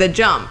 like, the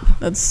jump.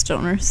 that's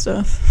stoner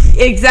stuff.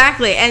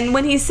 Exactly. And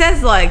when he says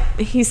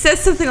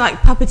something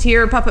like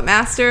puppeteer or puppet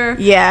master.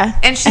 Yeah.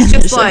 And she's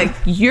just like,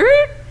 you're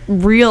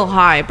real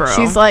high, bro.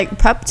 She's like,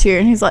 Puppeteer.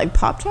 And he's like,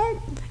 Pop-Tart?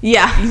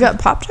 Yeah. You got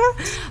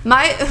Pop-Tarts?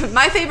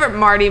 My favorite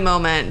Marty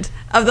moment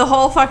of the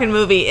whole fucking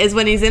movie is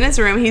when he's in his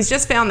room. He's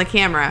just found the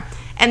camera.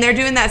 And they're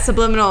doing that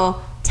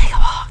subliminal, take a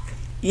walk.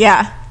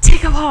 Yeah.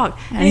 Take a walk.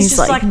 And he's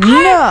just like,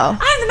 no.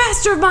 I'm the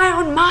master of my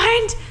own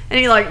mind. And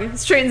he like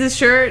straightens his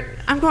shirt.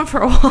 I'm going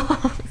for a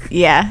walk.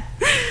 Yeah.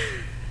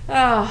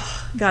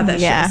 Oh, God, that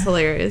shit was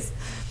hilarious.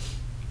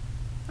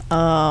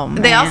 Oh,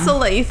 man. They also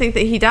let you think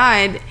that he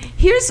died.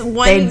 Here's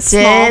one They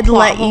small did plot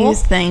let hole. you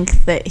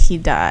think that he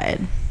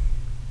died.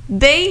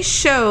 They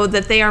show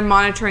that they are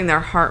monitoring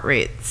their heart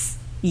rates.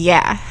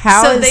 Yeah.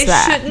 How so is they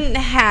that? shouldn't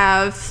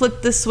have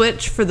flipped the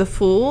switch for the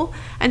fool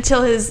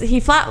until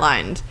he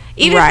flatlined.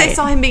 Even if they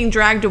saw him being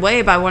dragged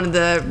away by one of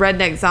the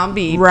redneck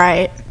zombie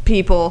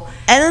people.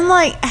 And then,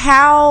 like,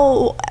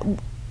 how...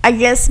 I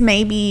guess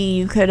maybe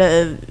you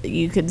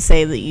could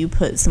say that you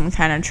put some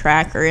kind of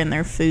tracker in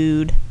their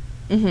food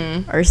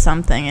or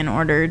something in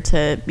order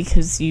to,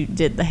 because you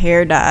did the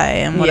hair dye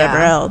and whatever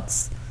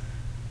else.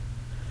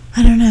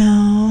 I don't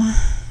know.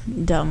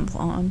 Dumb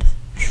blonde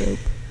trope.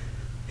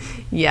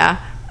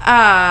 Yeah.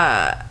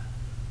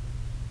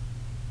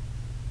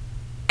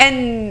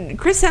 And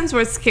Chris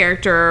Hemsworth's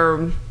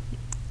character,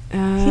 he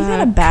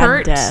got a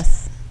bad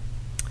death.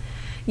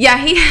 Yeah,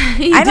 he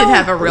did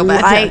have a real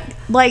bad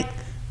death. Like,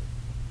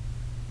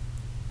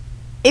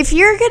 if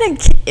you're gonna,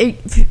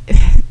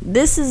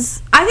 this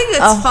is. I think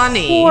it's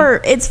funny.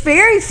 It's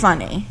very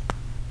funny.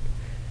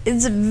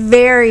 It's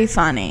very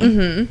funny.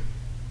 Mm-hmm.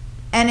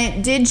 And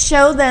it did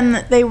show them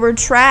that they were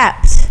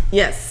trapped.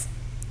 Yes.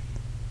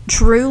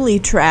 Truly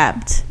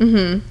trapped.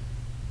 Mm-hmm.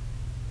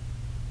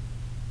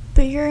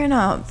 But you're in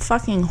a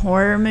fucking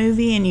horror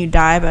movie and you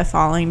die by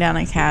falling down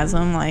a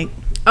chasm, like.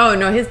 Oh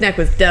no, his neck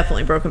was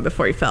definitely broken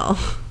before he fell.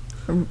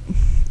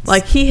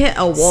 Like he hit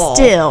a wall.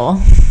 Still.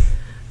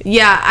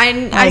 Yeah,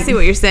 I see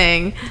what you're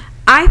saying.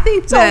 I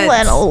think that it's a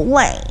little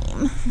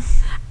lame.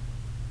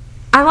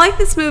 I like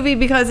this movie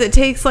because it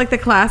takes like the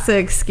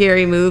classic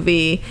scary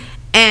movie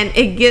and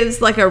it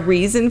gives like a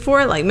reason for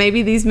it. Like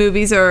maybe these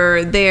movies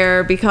are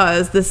there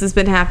because this has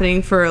been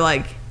happening for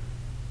like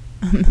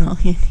a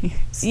million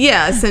years.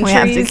 Yeah, centuries. We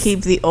have to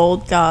keep the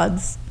old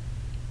gods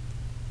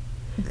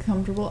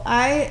comfortable.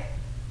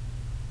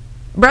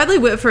 Bradley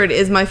Whitford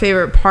is my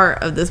favorite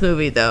part of this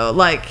movie, though.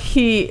 Like,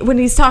 when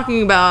he's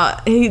talking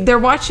about... they're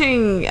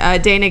watching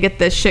Dana get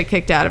the shit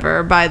kicked out of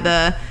her by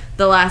the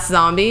last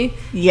zombie.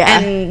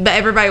 Yeah. But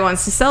everybody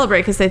wants to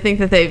celebrate because they think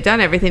that they've done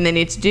everything they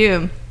need to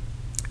do.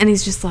 And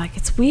he's just like,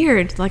 it's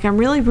weird. Like, I'm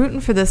really rooting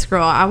for this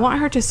girl. I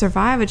want her to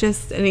survive.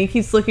 And he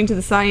keeps looking to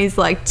the side and he's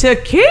like,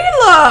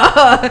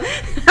 tequila!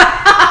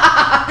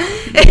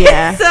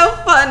 It's so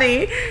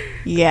funny.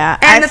 Yeah.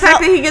 And the fact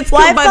that he gets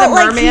killed by the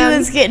merman. Like he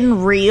was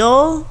getting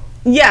real.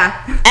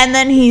 Yeah. And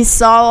then he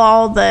saw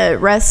all the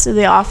rest of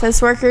the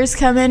office workers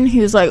come in. He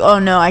was like, oh,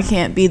 no, I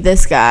can't be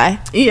this guy.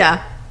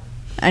 Yeah.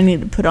 I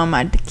need to put on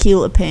my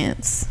tequila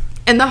pants.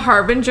 And the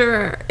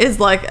Harbinger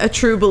is like a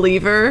true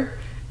believer.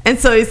 And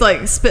so he's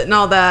like spitting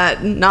all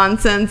that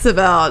nonsense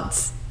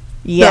about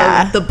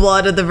the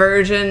blood of the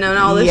virgin and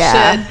all this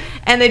shit.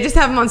 And they just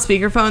have him on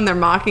speakerphone. They're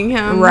mocking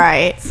him.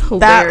 Right. It's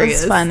hilarious. That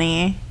was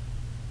funny.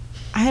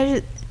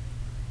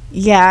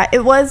 Yeah,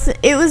 it was,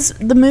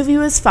 the movie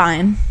was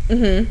fine.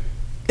 Mm-hmm.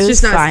 It's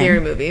just not a scary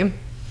movie.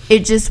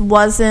 It just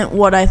wasn't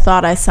what I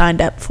thought I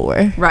signed up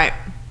for. Right.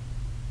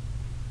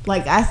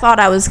 Like, I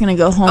thought I was going to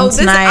go home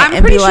tonight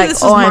and be sure like,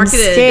 oh, I'm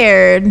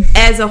scared.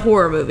 As a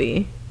horror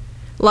movie.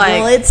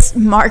 Like, well, it's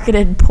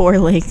marketed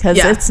poorly because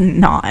it's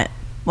not.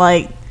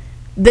 Like,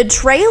 the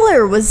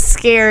trailer was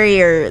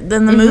scarier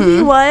than the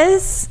movie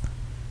was.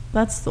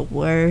 That's the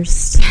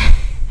worst.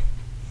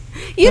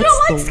 You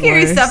don't like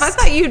scary stuff. I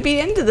thought you'd be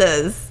into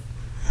this.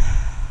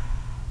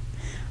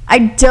 I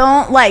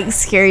don't like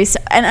scary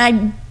stuff.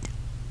 And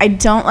I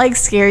don't like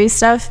scary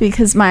stuff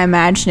because my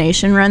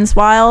imagination runs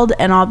wild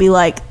and I'll be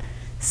like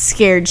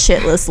scared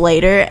shitless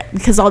later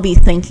because I'll be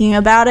thinking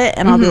about it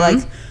and I'll be like,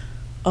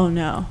 oh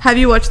no. Have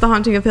you watched The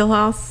Haunting of Hill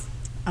House?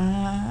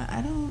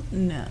 I don't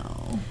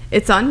know.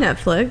 It's on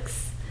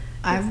Netflix.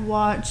 I've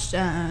watched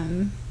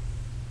the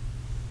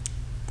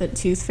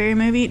Tooth Fairy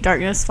movie,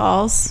 Darkness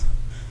Falls.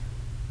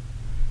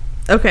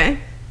 Okay.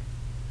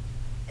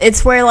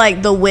 It's where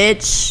like the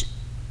witch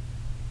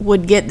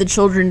would get the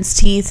children's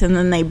teeth and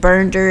then they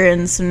burned her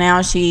and so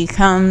now she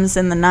comes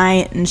in the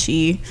night and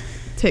she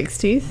takes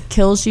teeth,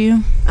 kills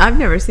you. I've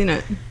never seen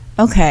it.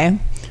 Okay.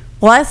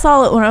 Well, I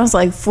saw it when I was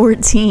like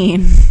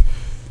 14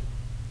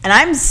 and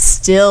I'm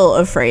still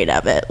afraid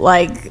of it.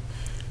 Like,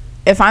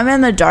 if I'm in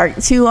the dark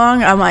too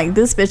long, I'm like,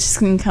 this bitch is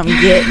gonna come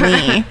get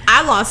me.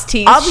 I lost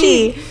teeth.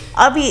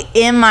 I'll be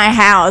in my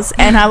house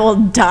and I will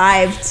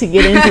dive to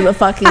get into the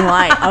fucking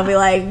light. I'll be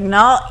like,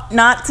 no,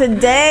 not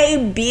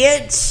today,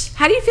 bitch.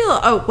 How do you feel?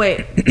 Oh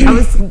wait,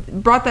 I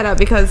brought that up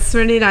because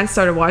Serenity and I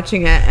started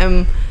watching it,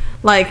 and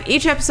like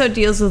each episode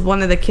deals with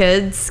one of the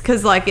kids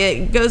because like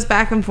it goes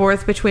back and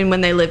forth between when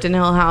they lived in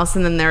Hill House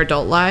and then their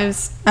adult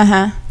lives.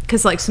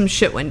 Because like some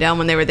shit went down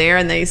when they were there,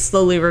 and they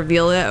slowly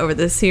reveal it over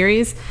this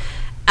series.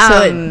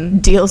 So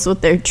it deals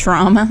with their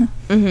trauma.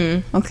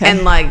 Mm-hmm. Okay.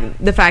 And like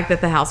the fact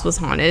that the house was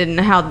haunted and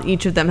how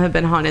each of them have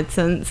been haunted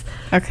since.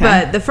 Okay.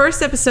 But the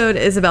first episode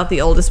is about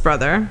the oldest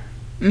brother.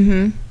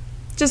 Mm-hmm.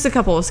 Just a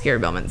couple of scary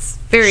moments.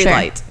 Very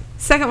light.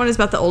 Second one is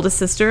about the oldest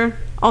sister.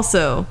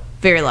 Also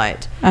very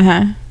light.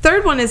 Uh-huh.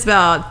 Third one is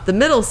about the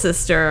middle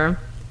sister.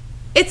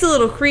 It's a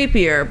little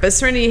creepier, but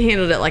Serenity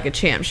handled it like a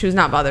champ. She was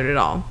not bothered at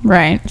all.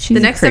 Right. The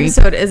next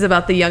episode is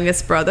about the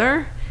youngest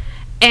brother.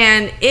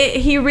 And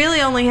he really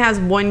only has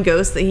one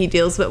ghost that he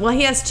deals with. Well,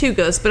 he has two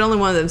ghosts, but only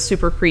one of them's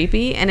super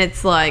creepy. And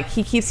it's like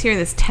he keeps hearing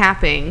this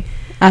tapping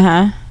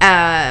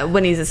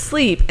when he's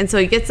asleep. And so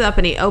he gets up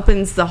and he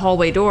opens the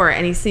hallway door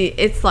and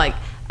it's like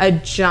a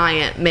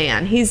giant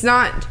man. He's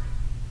not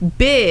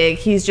big.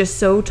 He's just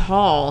so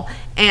tall.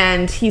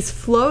 And he's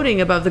floating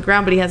above the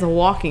ground, but he has a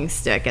walking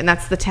stick. And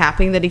that's the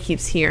tapping that he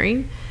keeps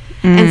hearing.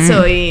 And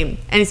so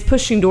he's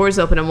pushing doors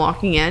open and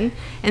walking in.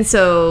 And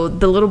so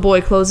the little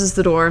boy closes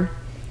the door.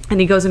 And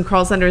he goes and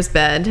crawls under his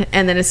bed.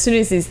 And then as soon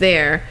as he's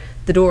there,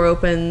 the door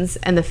opens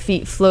and the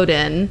feet float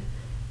in,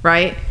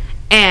 right?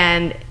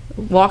 And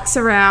walks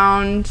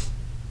around,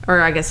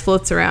 or I guess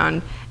floats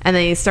around. And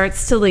then he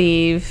starts to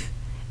leave.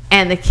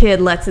 And the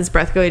kid lets his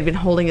breath go. He'd been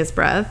holding his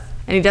breath.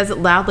 And he does it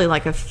loudly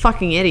like a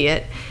fucking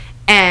idiot.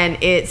 And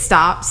it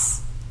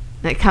stops.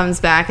 And it comes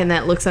back. And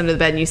then it looks under the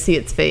bed and you see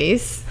its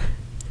face.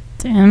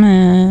 Damn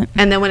it.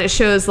 And then when it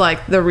shows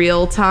like the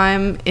real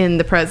time in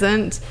the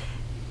present,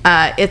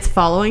 it's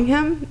following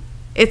him.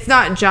 It's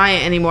not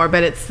giant anymore,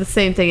 but it's the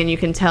same thing, and you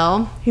can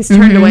tell. He's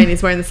turned away, and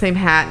he's wearing the same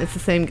hat, and it's the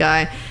same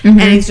guy.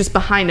 And he's just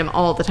behind him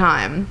all the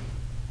time.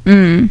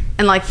 And,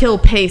 like, he'll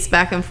pace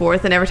back and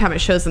forth, and every time it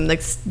shows him, the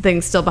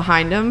thing's still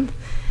behind him,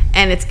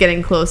 and it's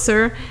getting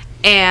closer.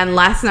 And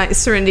last night,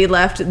 Serenity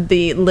left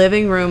the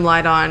living room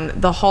light on,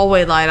 the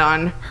hallway light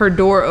on, her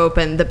door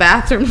open, the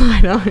bathroom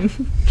light on.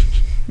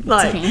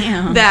 Like,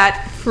 damn.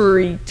 That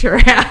freaked her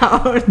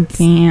out.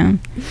 Damn.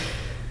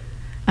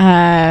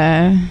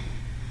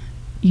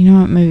 You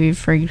know what movie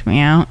freaked me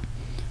out?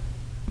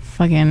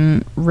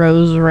 Fucking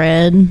Rose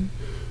Red.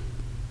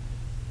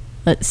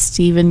 That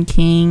Stephen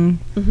King.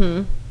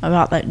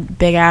 About that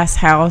big ass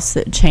house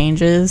that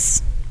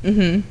changes.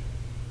 I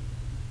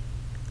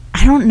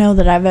don't know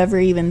that I've ever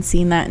even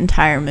seen that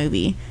entire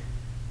movie.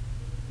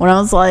 When I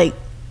was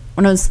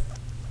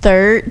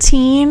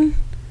 13,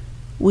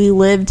 we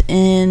lived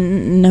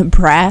in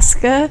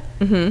Nebraska.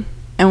 And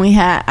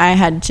I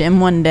had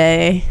gym one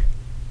day.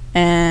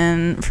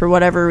 And for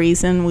whatever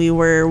reason, we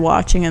were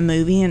watching a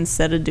movie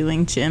instead of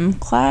doing gym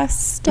class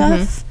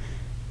stuff.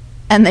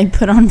 And they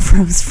put on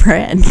Froze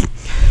Fred.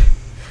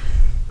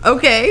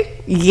 Okay.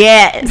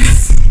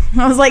 Yes.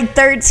 I was like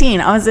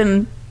 13. I was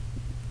in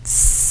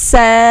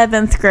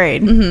 7th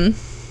grade. And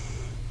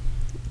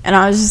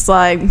I was just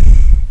like,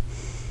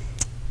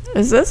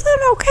 is this an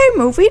okay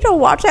movie to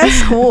watch at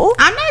school?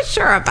 I'm not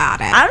sure about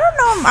it. I don't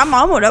know if my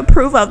mom would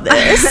approve of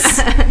this.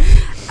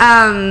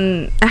 How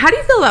do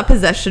you feel about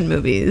possession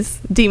movies?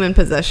 Demon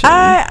possession?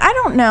 I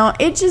don't know.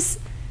 I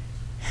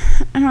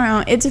don't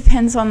know. It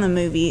depends on the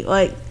movie.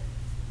 Like,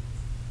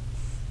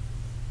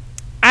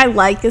 I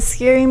like a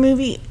scary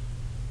movie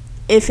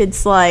if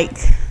it's like,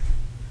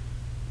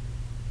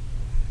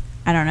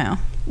 I don't know.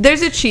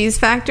 There's a cheese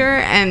factor,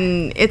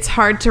 and it's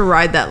hard to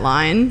ride that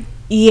line.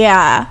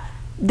 Yeah.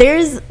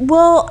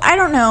 I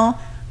don't know.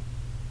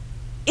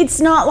 It's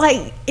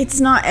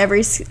not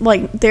every,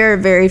 like, there are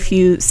very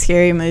few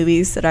scary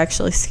movies that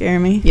actually scare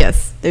me.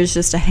 Yes. There's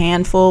just a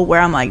handful where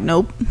I'm like,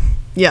 nope.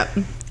 Yep.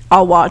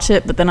 I'll watch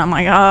it, but then I'm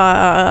like,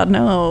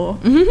 no.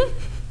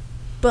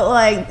 But,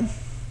 like,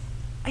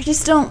 I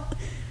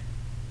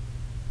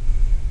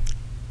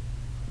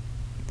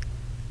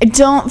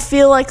don't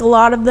feel like a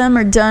lot of them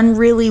are done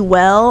really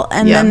well,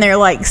 and then they're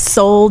like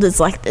sold as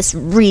like this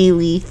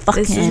really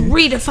fucking, this is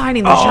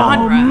redefining the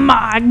genre. Oh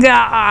my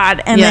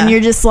god. And then you're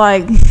just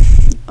like,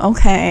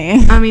 okay.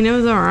 I mean, it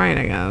was alright,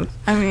 I guess.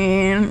 I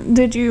mean,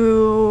 did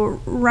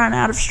you run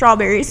out of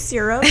strawberry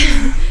syrup?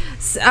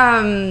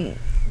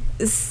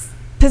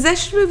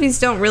 Possession movies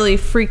don't really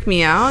freak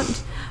me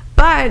out,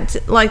 but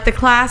like the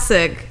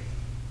classic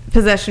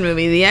possession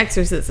movie, The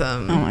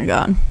Exorcism. Oh my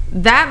god.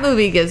 That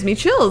movie gives me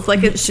chills.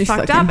 Like, it's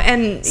fucked up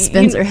and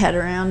spins her head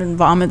around and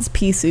vomits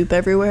pea soup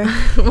everywhere.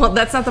 Well,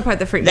 that's not the part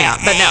that freaked me out,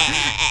 but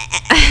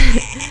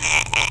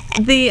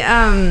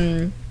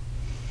no.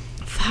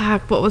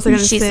 Fuck, what was I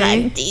gonna say? She's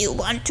like, do you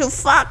want to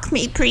fuck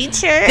me,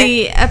 preacher?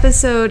 The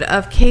episode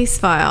of Case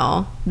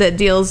File that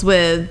deals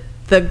with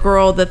the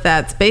girl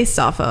that's based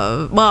off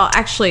of. Well,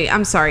 actually,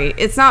 I'm sorry.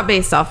 It's not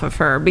based off of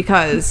her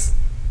because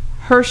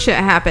her shit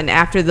happened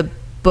after the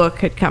book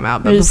had come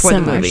out, but before the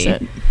movie.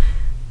 Shit.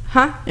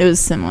 Huh? It was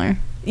similar.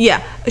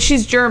 Yeah,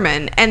 she's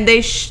German, and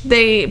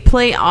they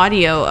play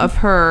audio of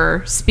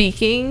her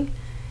speaking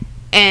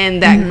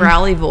and that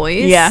growly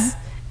voice. Yeah.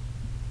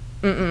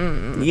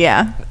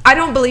 Yeah. I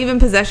don't believe in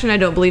possession. I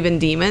don't believe in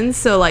demons.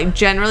 So, like,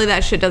 generally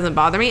that shit doesn't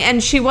bother me.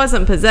 And she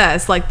wasn't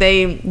possessed. Like,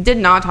 they did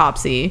an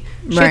autopsy.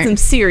 She had some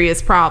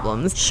serious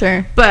problems.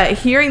 Sure. But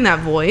hearing that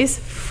voice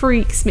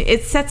freaks me.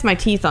 It sets my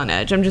teeth on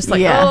edge. I'm just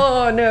like,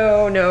 oh,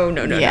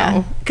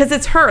 no. Because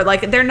it's her.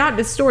 Like, they're not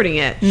distorting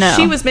it. No.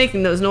 She was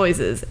making those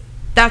noises.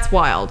 That's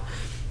wild.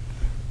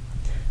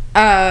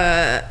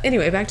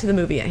 Anyway, back to the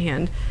movie at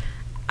hand.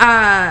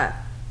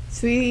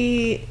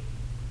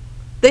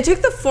 They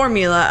took the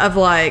formula of,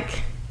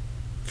 like,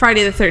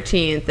 Friday the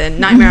 13th and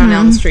Nightmare on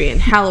Elm Street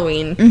and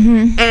Halloween,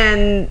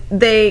 and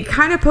they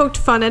kind of poked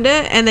fun at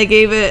it, and they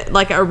gave it,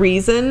 like, a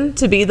reason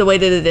to be the way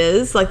that it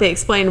is. Like, they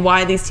explained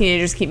why these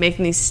teenagers keep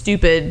making these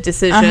stupid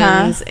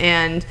decisions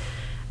and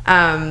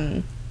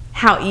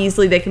how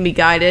easily they can be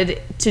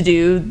guided to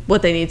do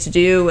what they need to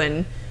do,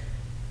 and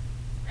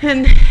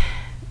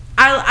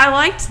I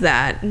liked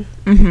that.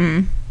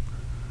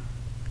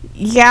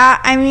 Yeah,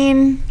 I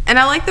mean... And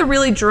I like the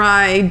really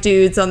dry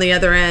dudes on the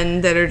other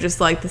end that are just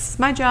like, this is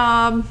my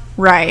job.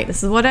 Right.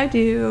 This is what I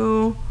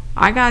do.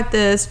 I got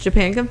this.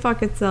 Japan can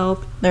fuck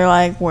itself. They're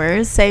like,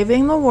 we're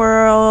saving the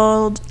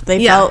world.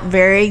 They felt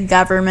very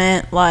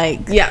government,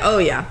 like... Yeah, oh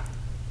yeah.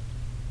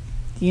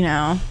 You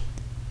know...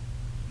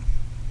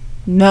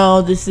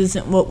 No, this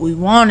isn't what we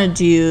want to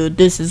do.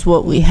 This is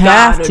what we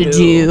have to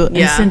do.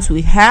 And since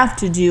we have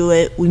to do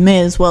it, we may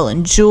as well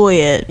enjoy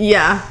it.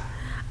 Yeah.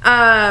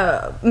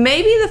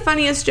 Maybe the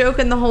funniest joke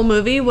in the whole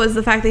movie was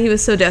the fact that he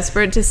was so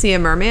desperate to see a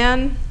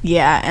merman.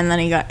 Yeah, and then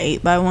he got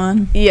ate by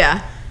one.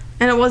 Yeah.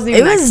 And it wasn't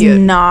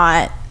even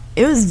that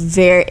cute.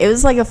 It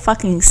was like a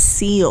fucking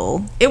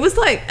seal. It was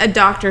like a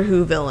Doctor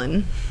Who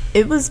villain.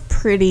 It was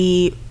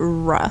pretty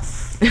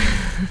rough.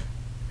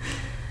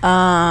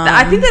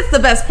 I think that's the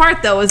best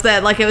part, though, is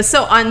that, like, it was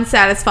so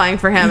unsatisfying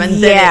for him. And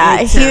then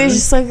it he was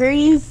just like, are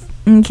you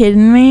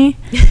kidding me?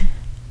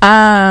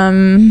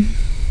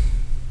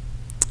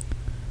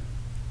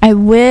 I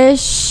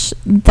wish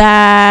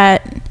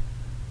that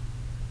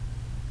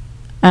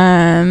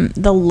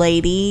the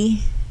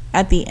lady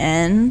at the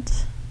end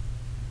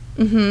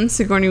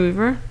Sigourney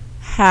Weaver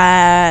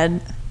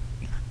had...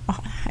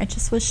 I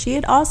just wish she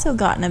had also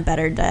gotten a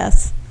better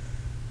death.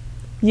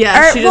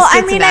 Yeah, she just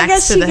gets an axe I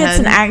guess to she the gets head.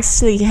 an axe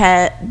to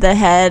the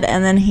head,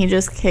 and then he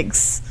just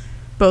kicks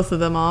both of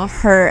them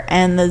off. Her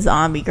and the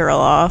zombie girl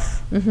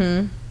off.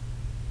 Mm-hmm.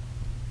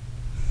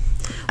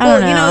 I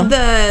don't know. You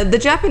know, the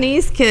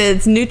Japanese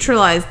kids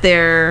neutralized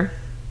their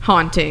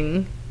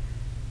haunting.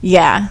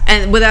 Yeah.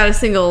 And without a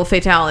single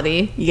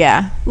fatality.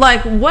 Yeah.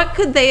 Like, what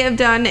could they have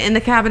done in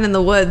the cabin in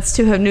the woods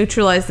to have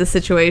neutralized the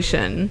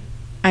situation?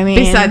 I mean...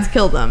 Besides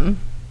kill them.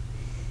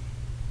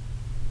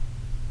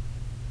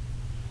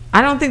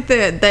 I don't think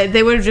that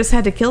they would have just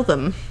had to kill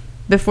them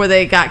before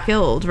they got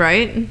killed,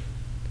 right?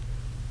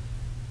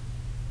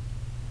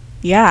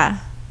 Yeah.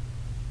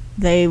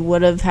 They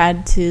would have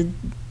had to...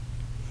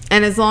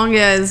 And as long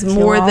as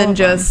more than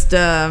just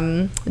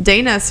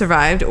Dana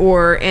survived,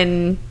 or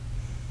in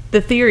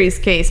the theory's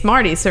case,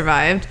 Marty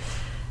survived,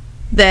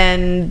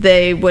 then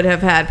they would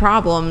have had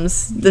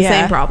problems, the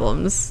same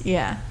problems.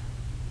 Yeah.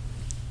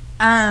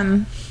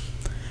 I'm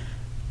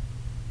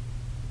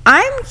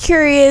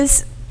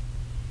curious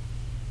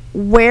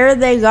where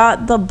they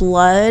got the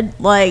blood.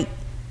 Like,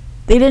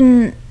 they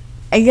didn't...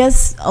 I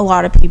guess a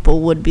lot of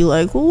people would be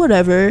like, well,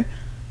 whatever.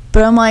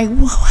 But I'm like,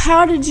 well,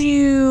 how did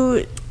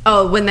you...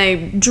 Oh, when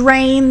they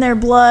drain their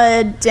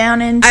blood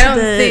down into I don't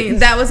think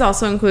that was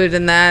also included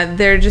in that.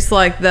 They're just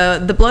like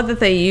the blood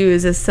that they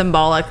use is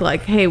symbolic.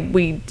 Like, hey,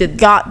 we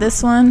got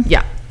this one.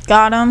 Yeah,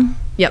 got him.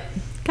 Yep,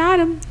 got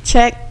him.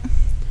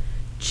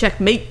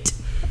 Checkmate.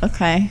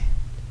 Okay.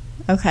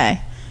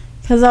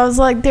 Because I was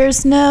like,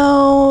 there's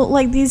no,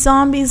 like, these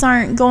zombies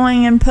aren't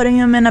going and putting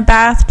them in a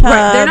bathtub.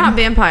 Right, they're not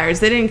vampires.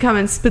 They didn't come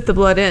and spit the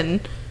blood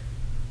in.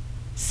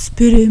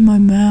 Spit it in my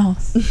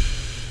mouth.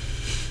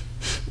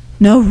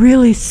 No,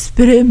 really,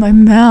 spit it in my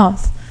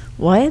mouth.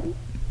 What?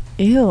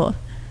 Ew.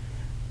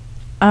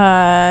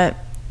 I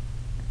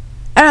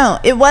don't know.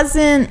 It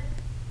wasn't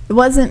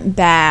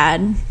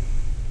bad.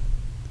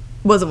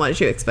 Wasn't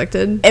what you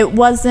expected. It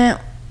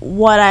wasn't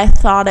what I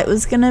thought it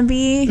was gonna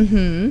be.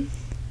 Mm-hmm.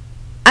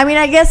 I mean,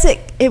 I guess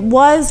it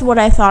was what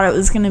I thought it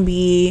was gonna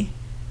be,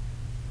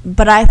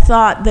 but I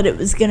thought that it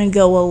was gonna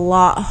go a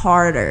lot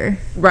harder.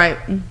 Right.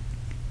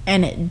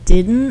 And it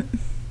didn't.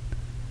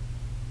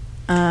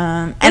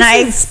 And I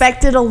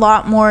expected a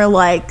lot more of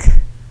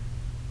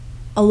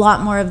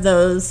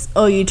those,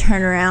 oh, you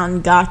turn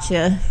around,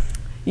 gotcha.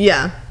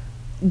 Yeah.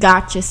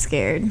 Gotcha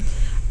scared.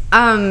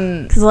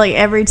 Because, like,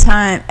 every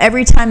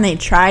time they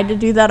tried to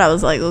do that, I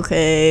was like,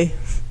 okay.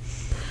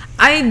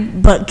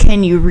 But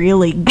can you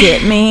really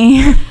get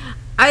me?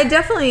 I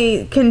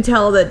definitely can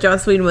tell that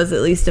Joss Whedon was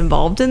at least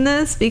involved in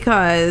this,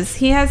 because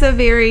he has a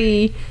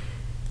very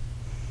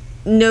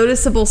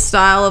noticeable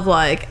style of,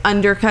 like,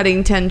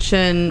 undercutting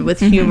tension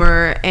with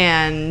humor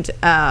and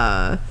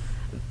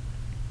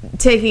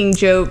taking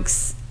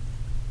jokes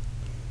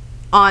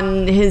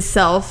on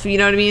himself, you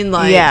know what I mean?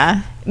 Like,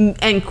 yeah.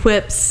 And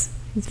quips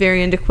He's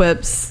very into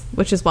quips,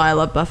 which is why I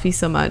love Buffy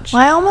so much.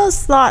 Well, I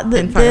almost thought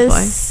that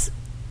this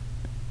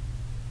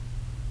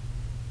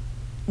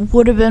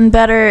would have been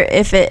better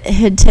if it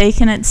had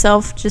taken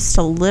itself just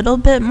a little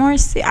bit more.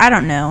 I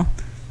don't know.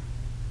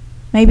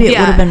 Maybe it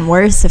would have been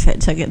worse if it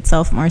took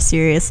itself more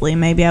seriously.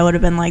 Maybe I would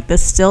have been like,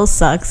 this still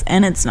sucks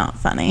and it's not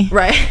funny.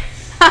 Right.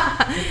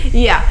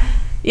 Yeah,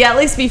 at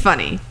least be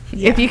funny.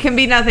 Yeah. If you can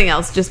be nothing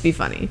else, just be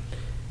funny.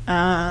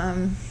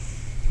 Yeah,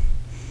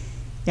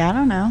 I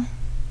don't know.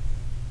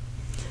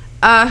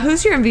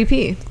 Who's your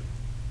MVP?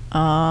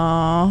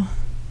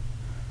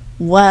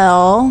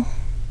 Well,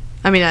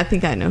 I mean, I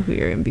think I know who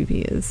your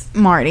MVP is.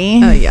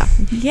 Marty. Oh, yeah.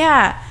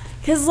 Yeah,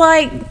 because,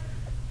 like,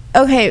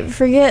 okay,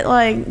 forget,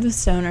 like, the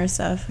stoner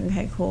stuff.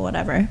 Okay, cool,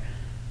 whatever.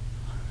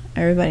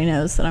 Everybody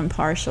knows that I'm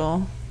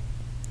partial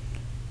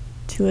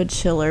to a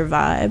chiller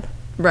vibe.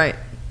 Right.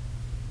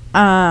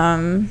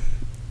 And,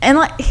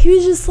 like, he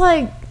was just,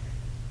 like,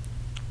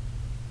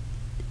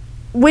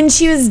 when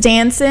she was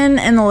dancing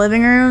in the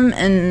living room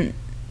and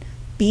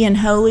being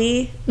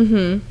holy,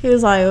 he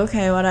was like,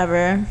 okay,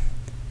 whatever.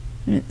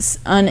 It's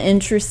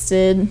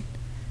uninterested.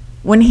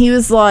 When he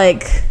was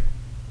like,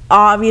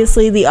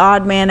 obviously the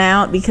odd man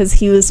out because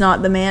he was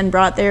not the man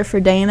brought there for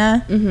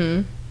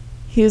Dana,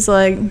 he was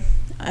like,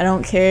 I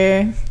don't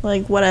care,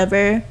 like,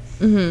 whatever.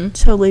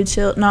 Totally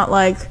chill. Not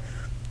like,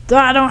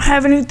 I don't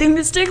have anything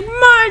to stick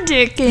my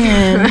dick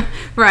in.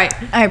 Right.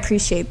 I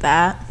appreciate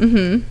that.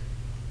 And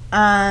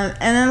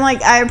then,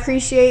 like, I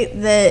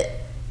appreciate that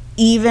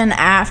even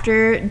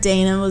after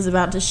Dana was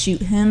about to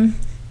shoot him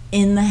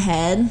in the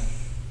head,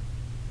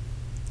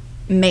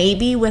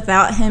 maybe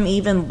without him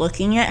even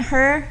looking at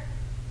her,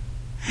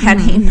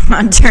 had he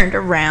not turned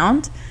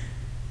around,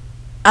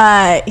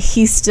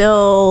 he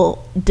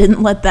still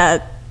didn't let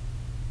that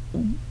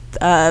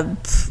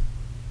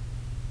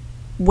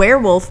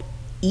werewolf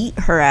eat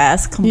her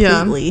ass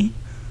completely.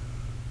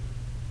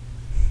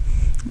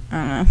 I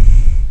don't know.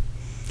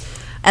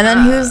 And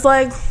then he was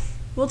like,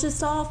 we'll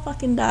just all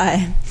fucking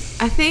die.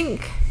 I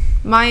think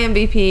my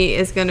MVP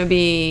is going to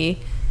be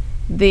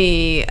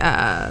the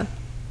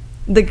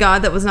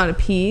god that was not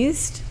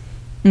appeased,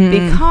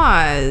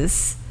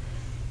 because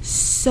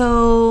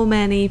so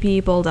many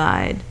people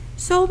died.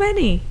 So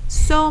many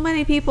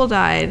people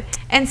died,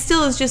 and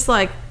still is just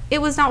like,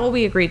 it was not what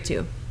we agreed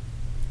to.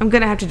 I'm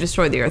gonna have to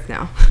destroy the earth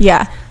now.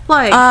 Yeah.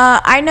 Like,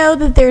 I know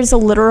that there's a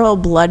literal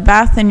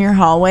bloodbath in your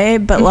hallway,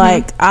 but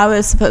like, I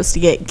was supposed to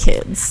get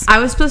kids. I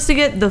was supposed to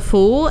get the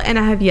fool, and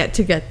I have yet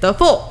to get the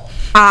fool.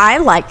 I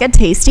like a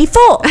tasty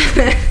fool.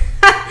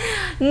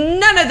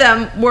 None of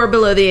them were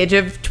below the age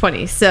of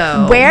 20,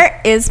 so...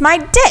 Where is my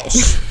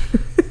dish?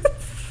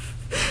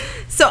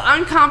 So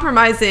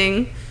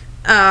uncompromising,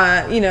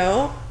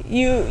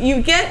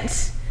 you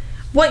get...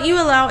 What you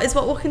allow is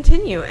what will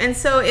continue. And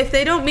so if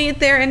they don't meet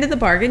their end of the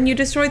bargain, you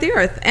destroy the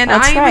earth. And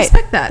That's I right.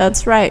 respect that.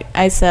 That's right.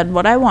 I said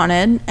what I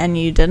wanted, and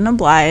you didn't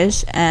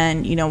oblige.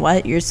 And you know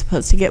what? You're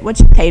supposed to get what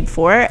you paid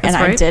for, and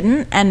right. I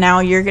didn't. And now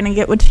you're going to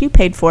get what you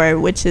paid for,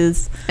 which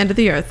is... End of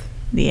the earth.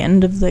 The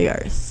end of the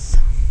earth.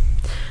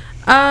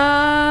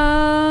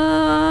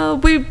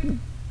 We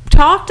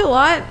talked a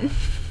lot.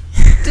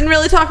 Didn't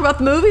really talk about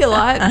the movie a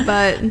lot,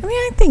 but... I mean,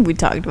 I think we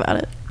talked about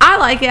it. I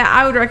like it.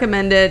 I would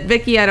recommend it.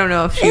 Vicky, I don't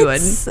know if she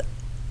would.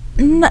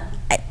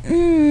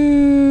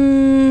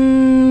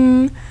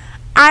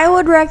 I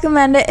would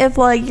recommend it if,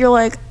 like, you're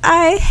like,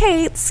 I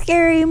hate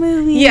scary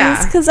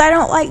movies because I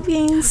don't like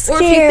being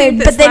scared. Or if you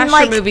think that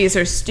slasher movies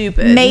are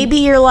stupid. Maybe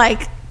you're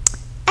like,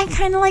 I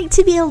kind of like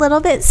to be a little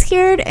bit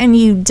scared, and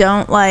you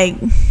don't, like,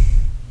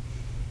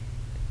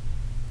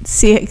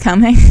 see it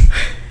coming.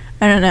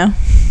 I don't know.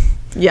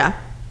 Yeah.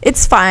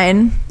 It's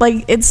fine.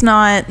 Like, it's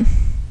not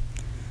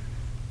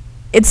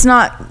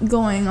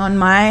going on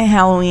my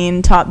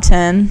Halloween top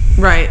 10.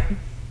 Right.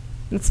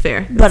 That's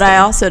fair. But I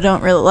also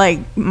don't really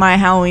like my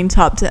Halloween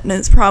top 10.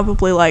 It's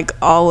probably like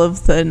all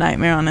of the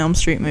Nightmare on Elm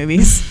Street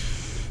movies.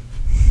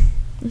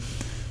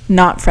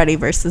 Not Freddy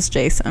versus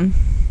Jason.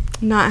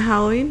 Not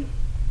Halloween?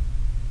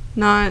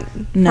 Not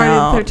Friday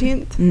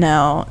the 13th?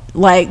 No.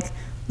 Like,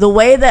 the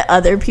way that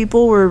other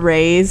people were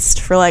raised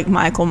for, like,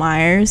 Michael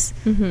Myers,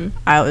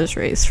 I was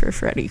raised for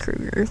Freddy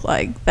Krueger.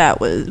 Like,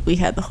 we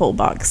had the whole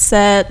box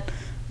set.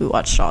 We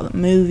watched all the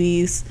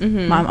movies.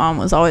 My mom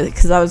was always,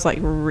 because I was, like,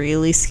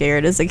 really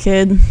scared as a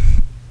kid.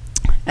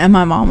 And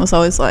my mom was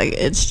always like,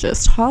 it's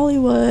just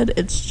Hollywood.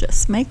 It's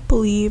just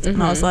make-believe.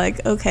 And I was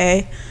like,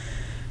 okay.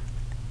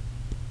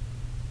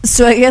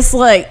 So I guess,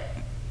 like,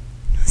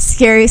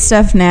 scary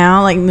stuff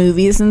now, like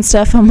movies and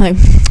stuff, I'm like,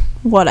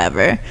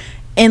 whatever.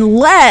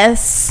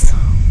 Unless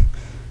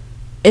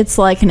it's,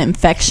 like, an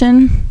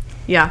infection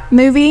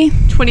movie.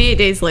 28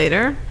 Days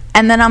Later.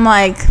 And then I'm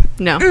like,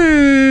 no.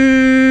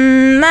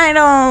 I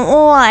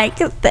don't like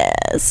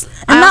this.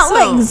 And not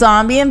like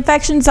zombie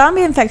infection.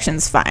 Zombie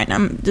infection's fine.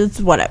 I'm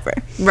just whatever.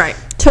 Right.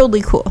 Totally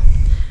cool.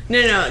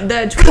 No.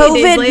 The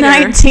 28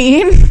 Days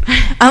COVID-19.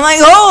 I'm like,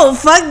 oh,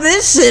 fuck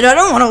this shit. I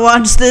don't want to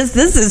watch this.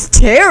 This is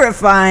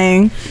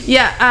terrifying.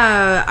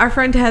 Yeah. Our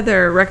friend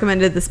Heather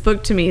recommended this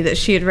book to me that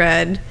she had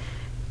read.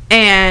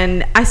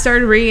 And I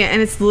started reading it,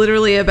 and it's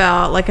literally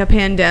about like a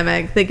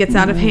pandemic that gets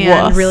out of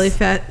hand really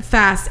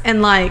fast,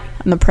 and like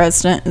and the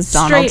president is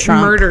Donald straight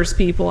Trump. murders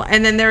people.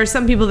 And then there are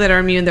some people that are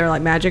immune. They're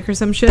like magic or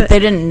some shit. But they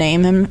didn't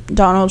name him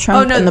Donald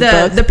Trump in the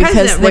book the because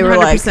president they were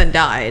 100% like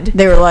died.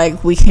 They were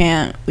like, we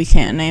can't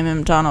name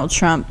him Donald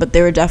Trump, but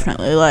they were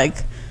definitely like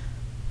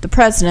the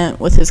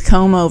president with his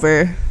comb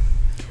over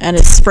and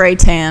his spray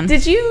tan.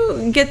 Did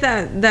you get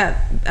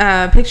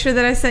that picture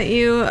that I sent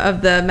you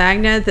of the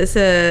magnet that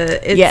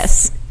said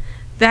yes.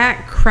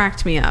 That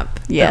cracked me up.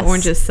 Yes. The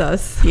orange is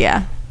sus.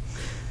 Yeah.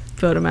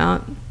 Vote them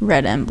out.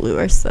 Red and blue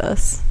are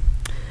sus.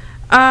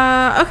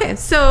 Okay,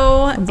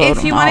 so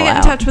if you want to get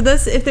in touch with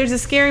us, if there's a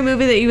scary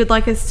movie that you would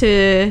like us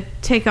to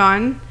take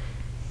on,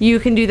 you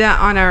can do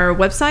that on our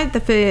website, the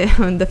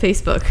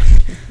Facebook.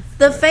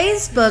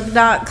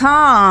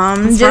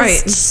 TheFacebook.com. That's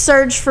Just right.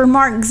 search for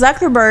Mark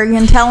Zuckerberg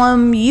and tell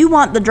him you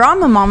want the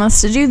Drama Mamas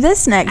to do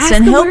this next. Ask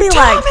and the he'll word be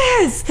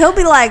Thomas.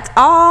 like,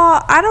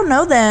 oh, I don't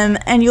know them.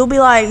 And you'll be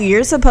like,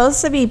 you're supposed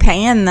to be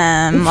paying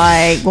them.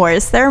 Like,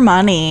 where's their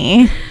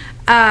money?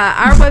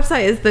 Our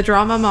website is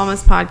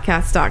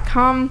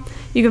thedramamamaspodcast.com.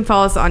 You can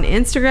follow us on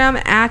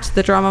Instagram at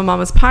The Drama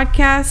Mamas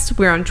Podcast.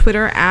 We're on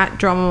Twitter at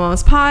Drama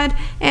Mamas Pod.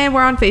 And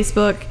we're on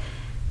Facebook,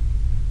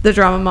 The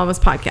Drama Mamas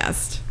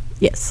Podcast.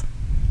 Yes.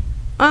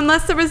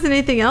 Unless there was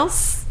anything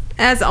else,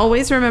 as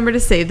always, remember to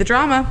save the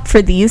drama.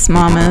 For these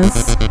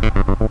mamas.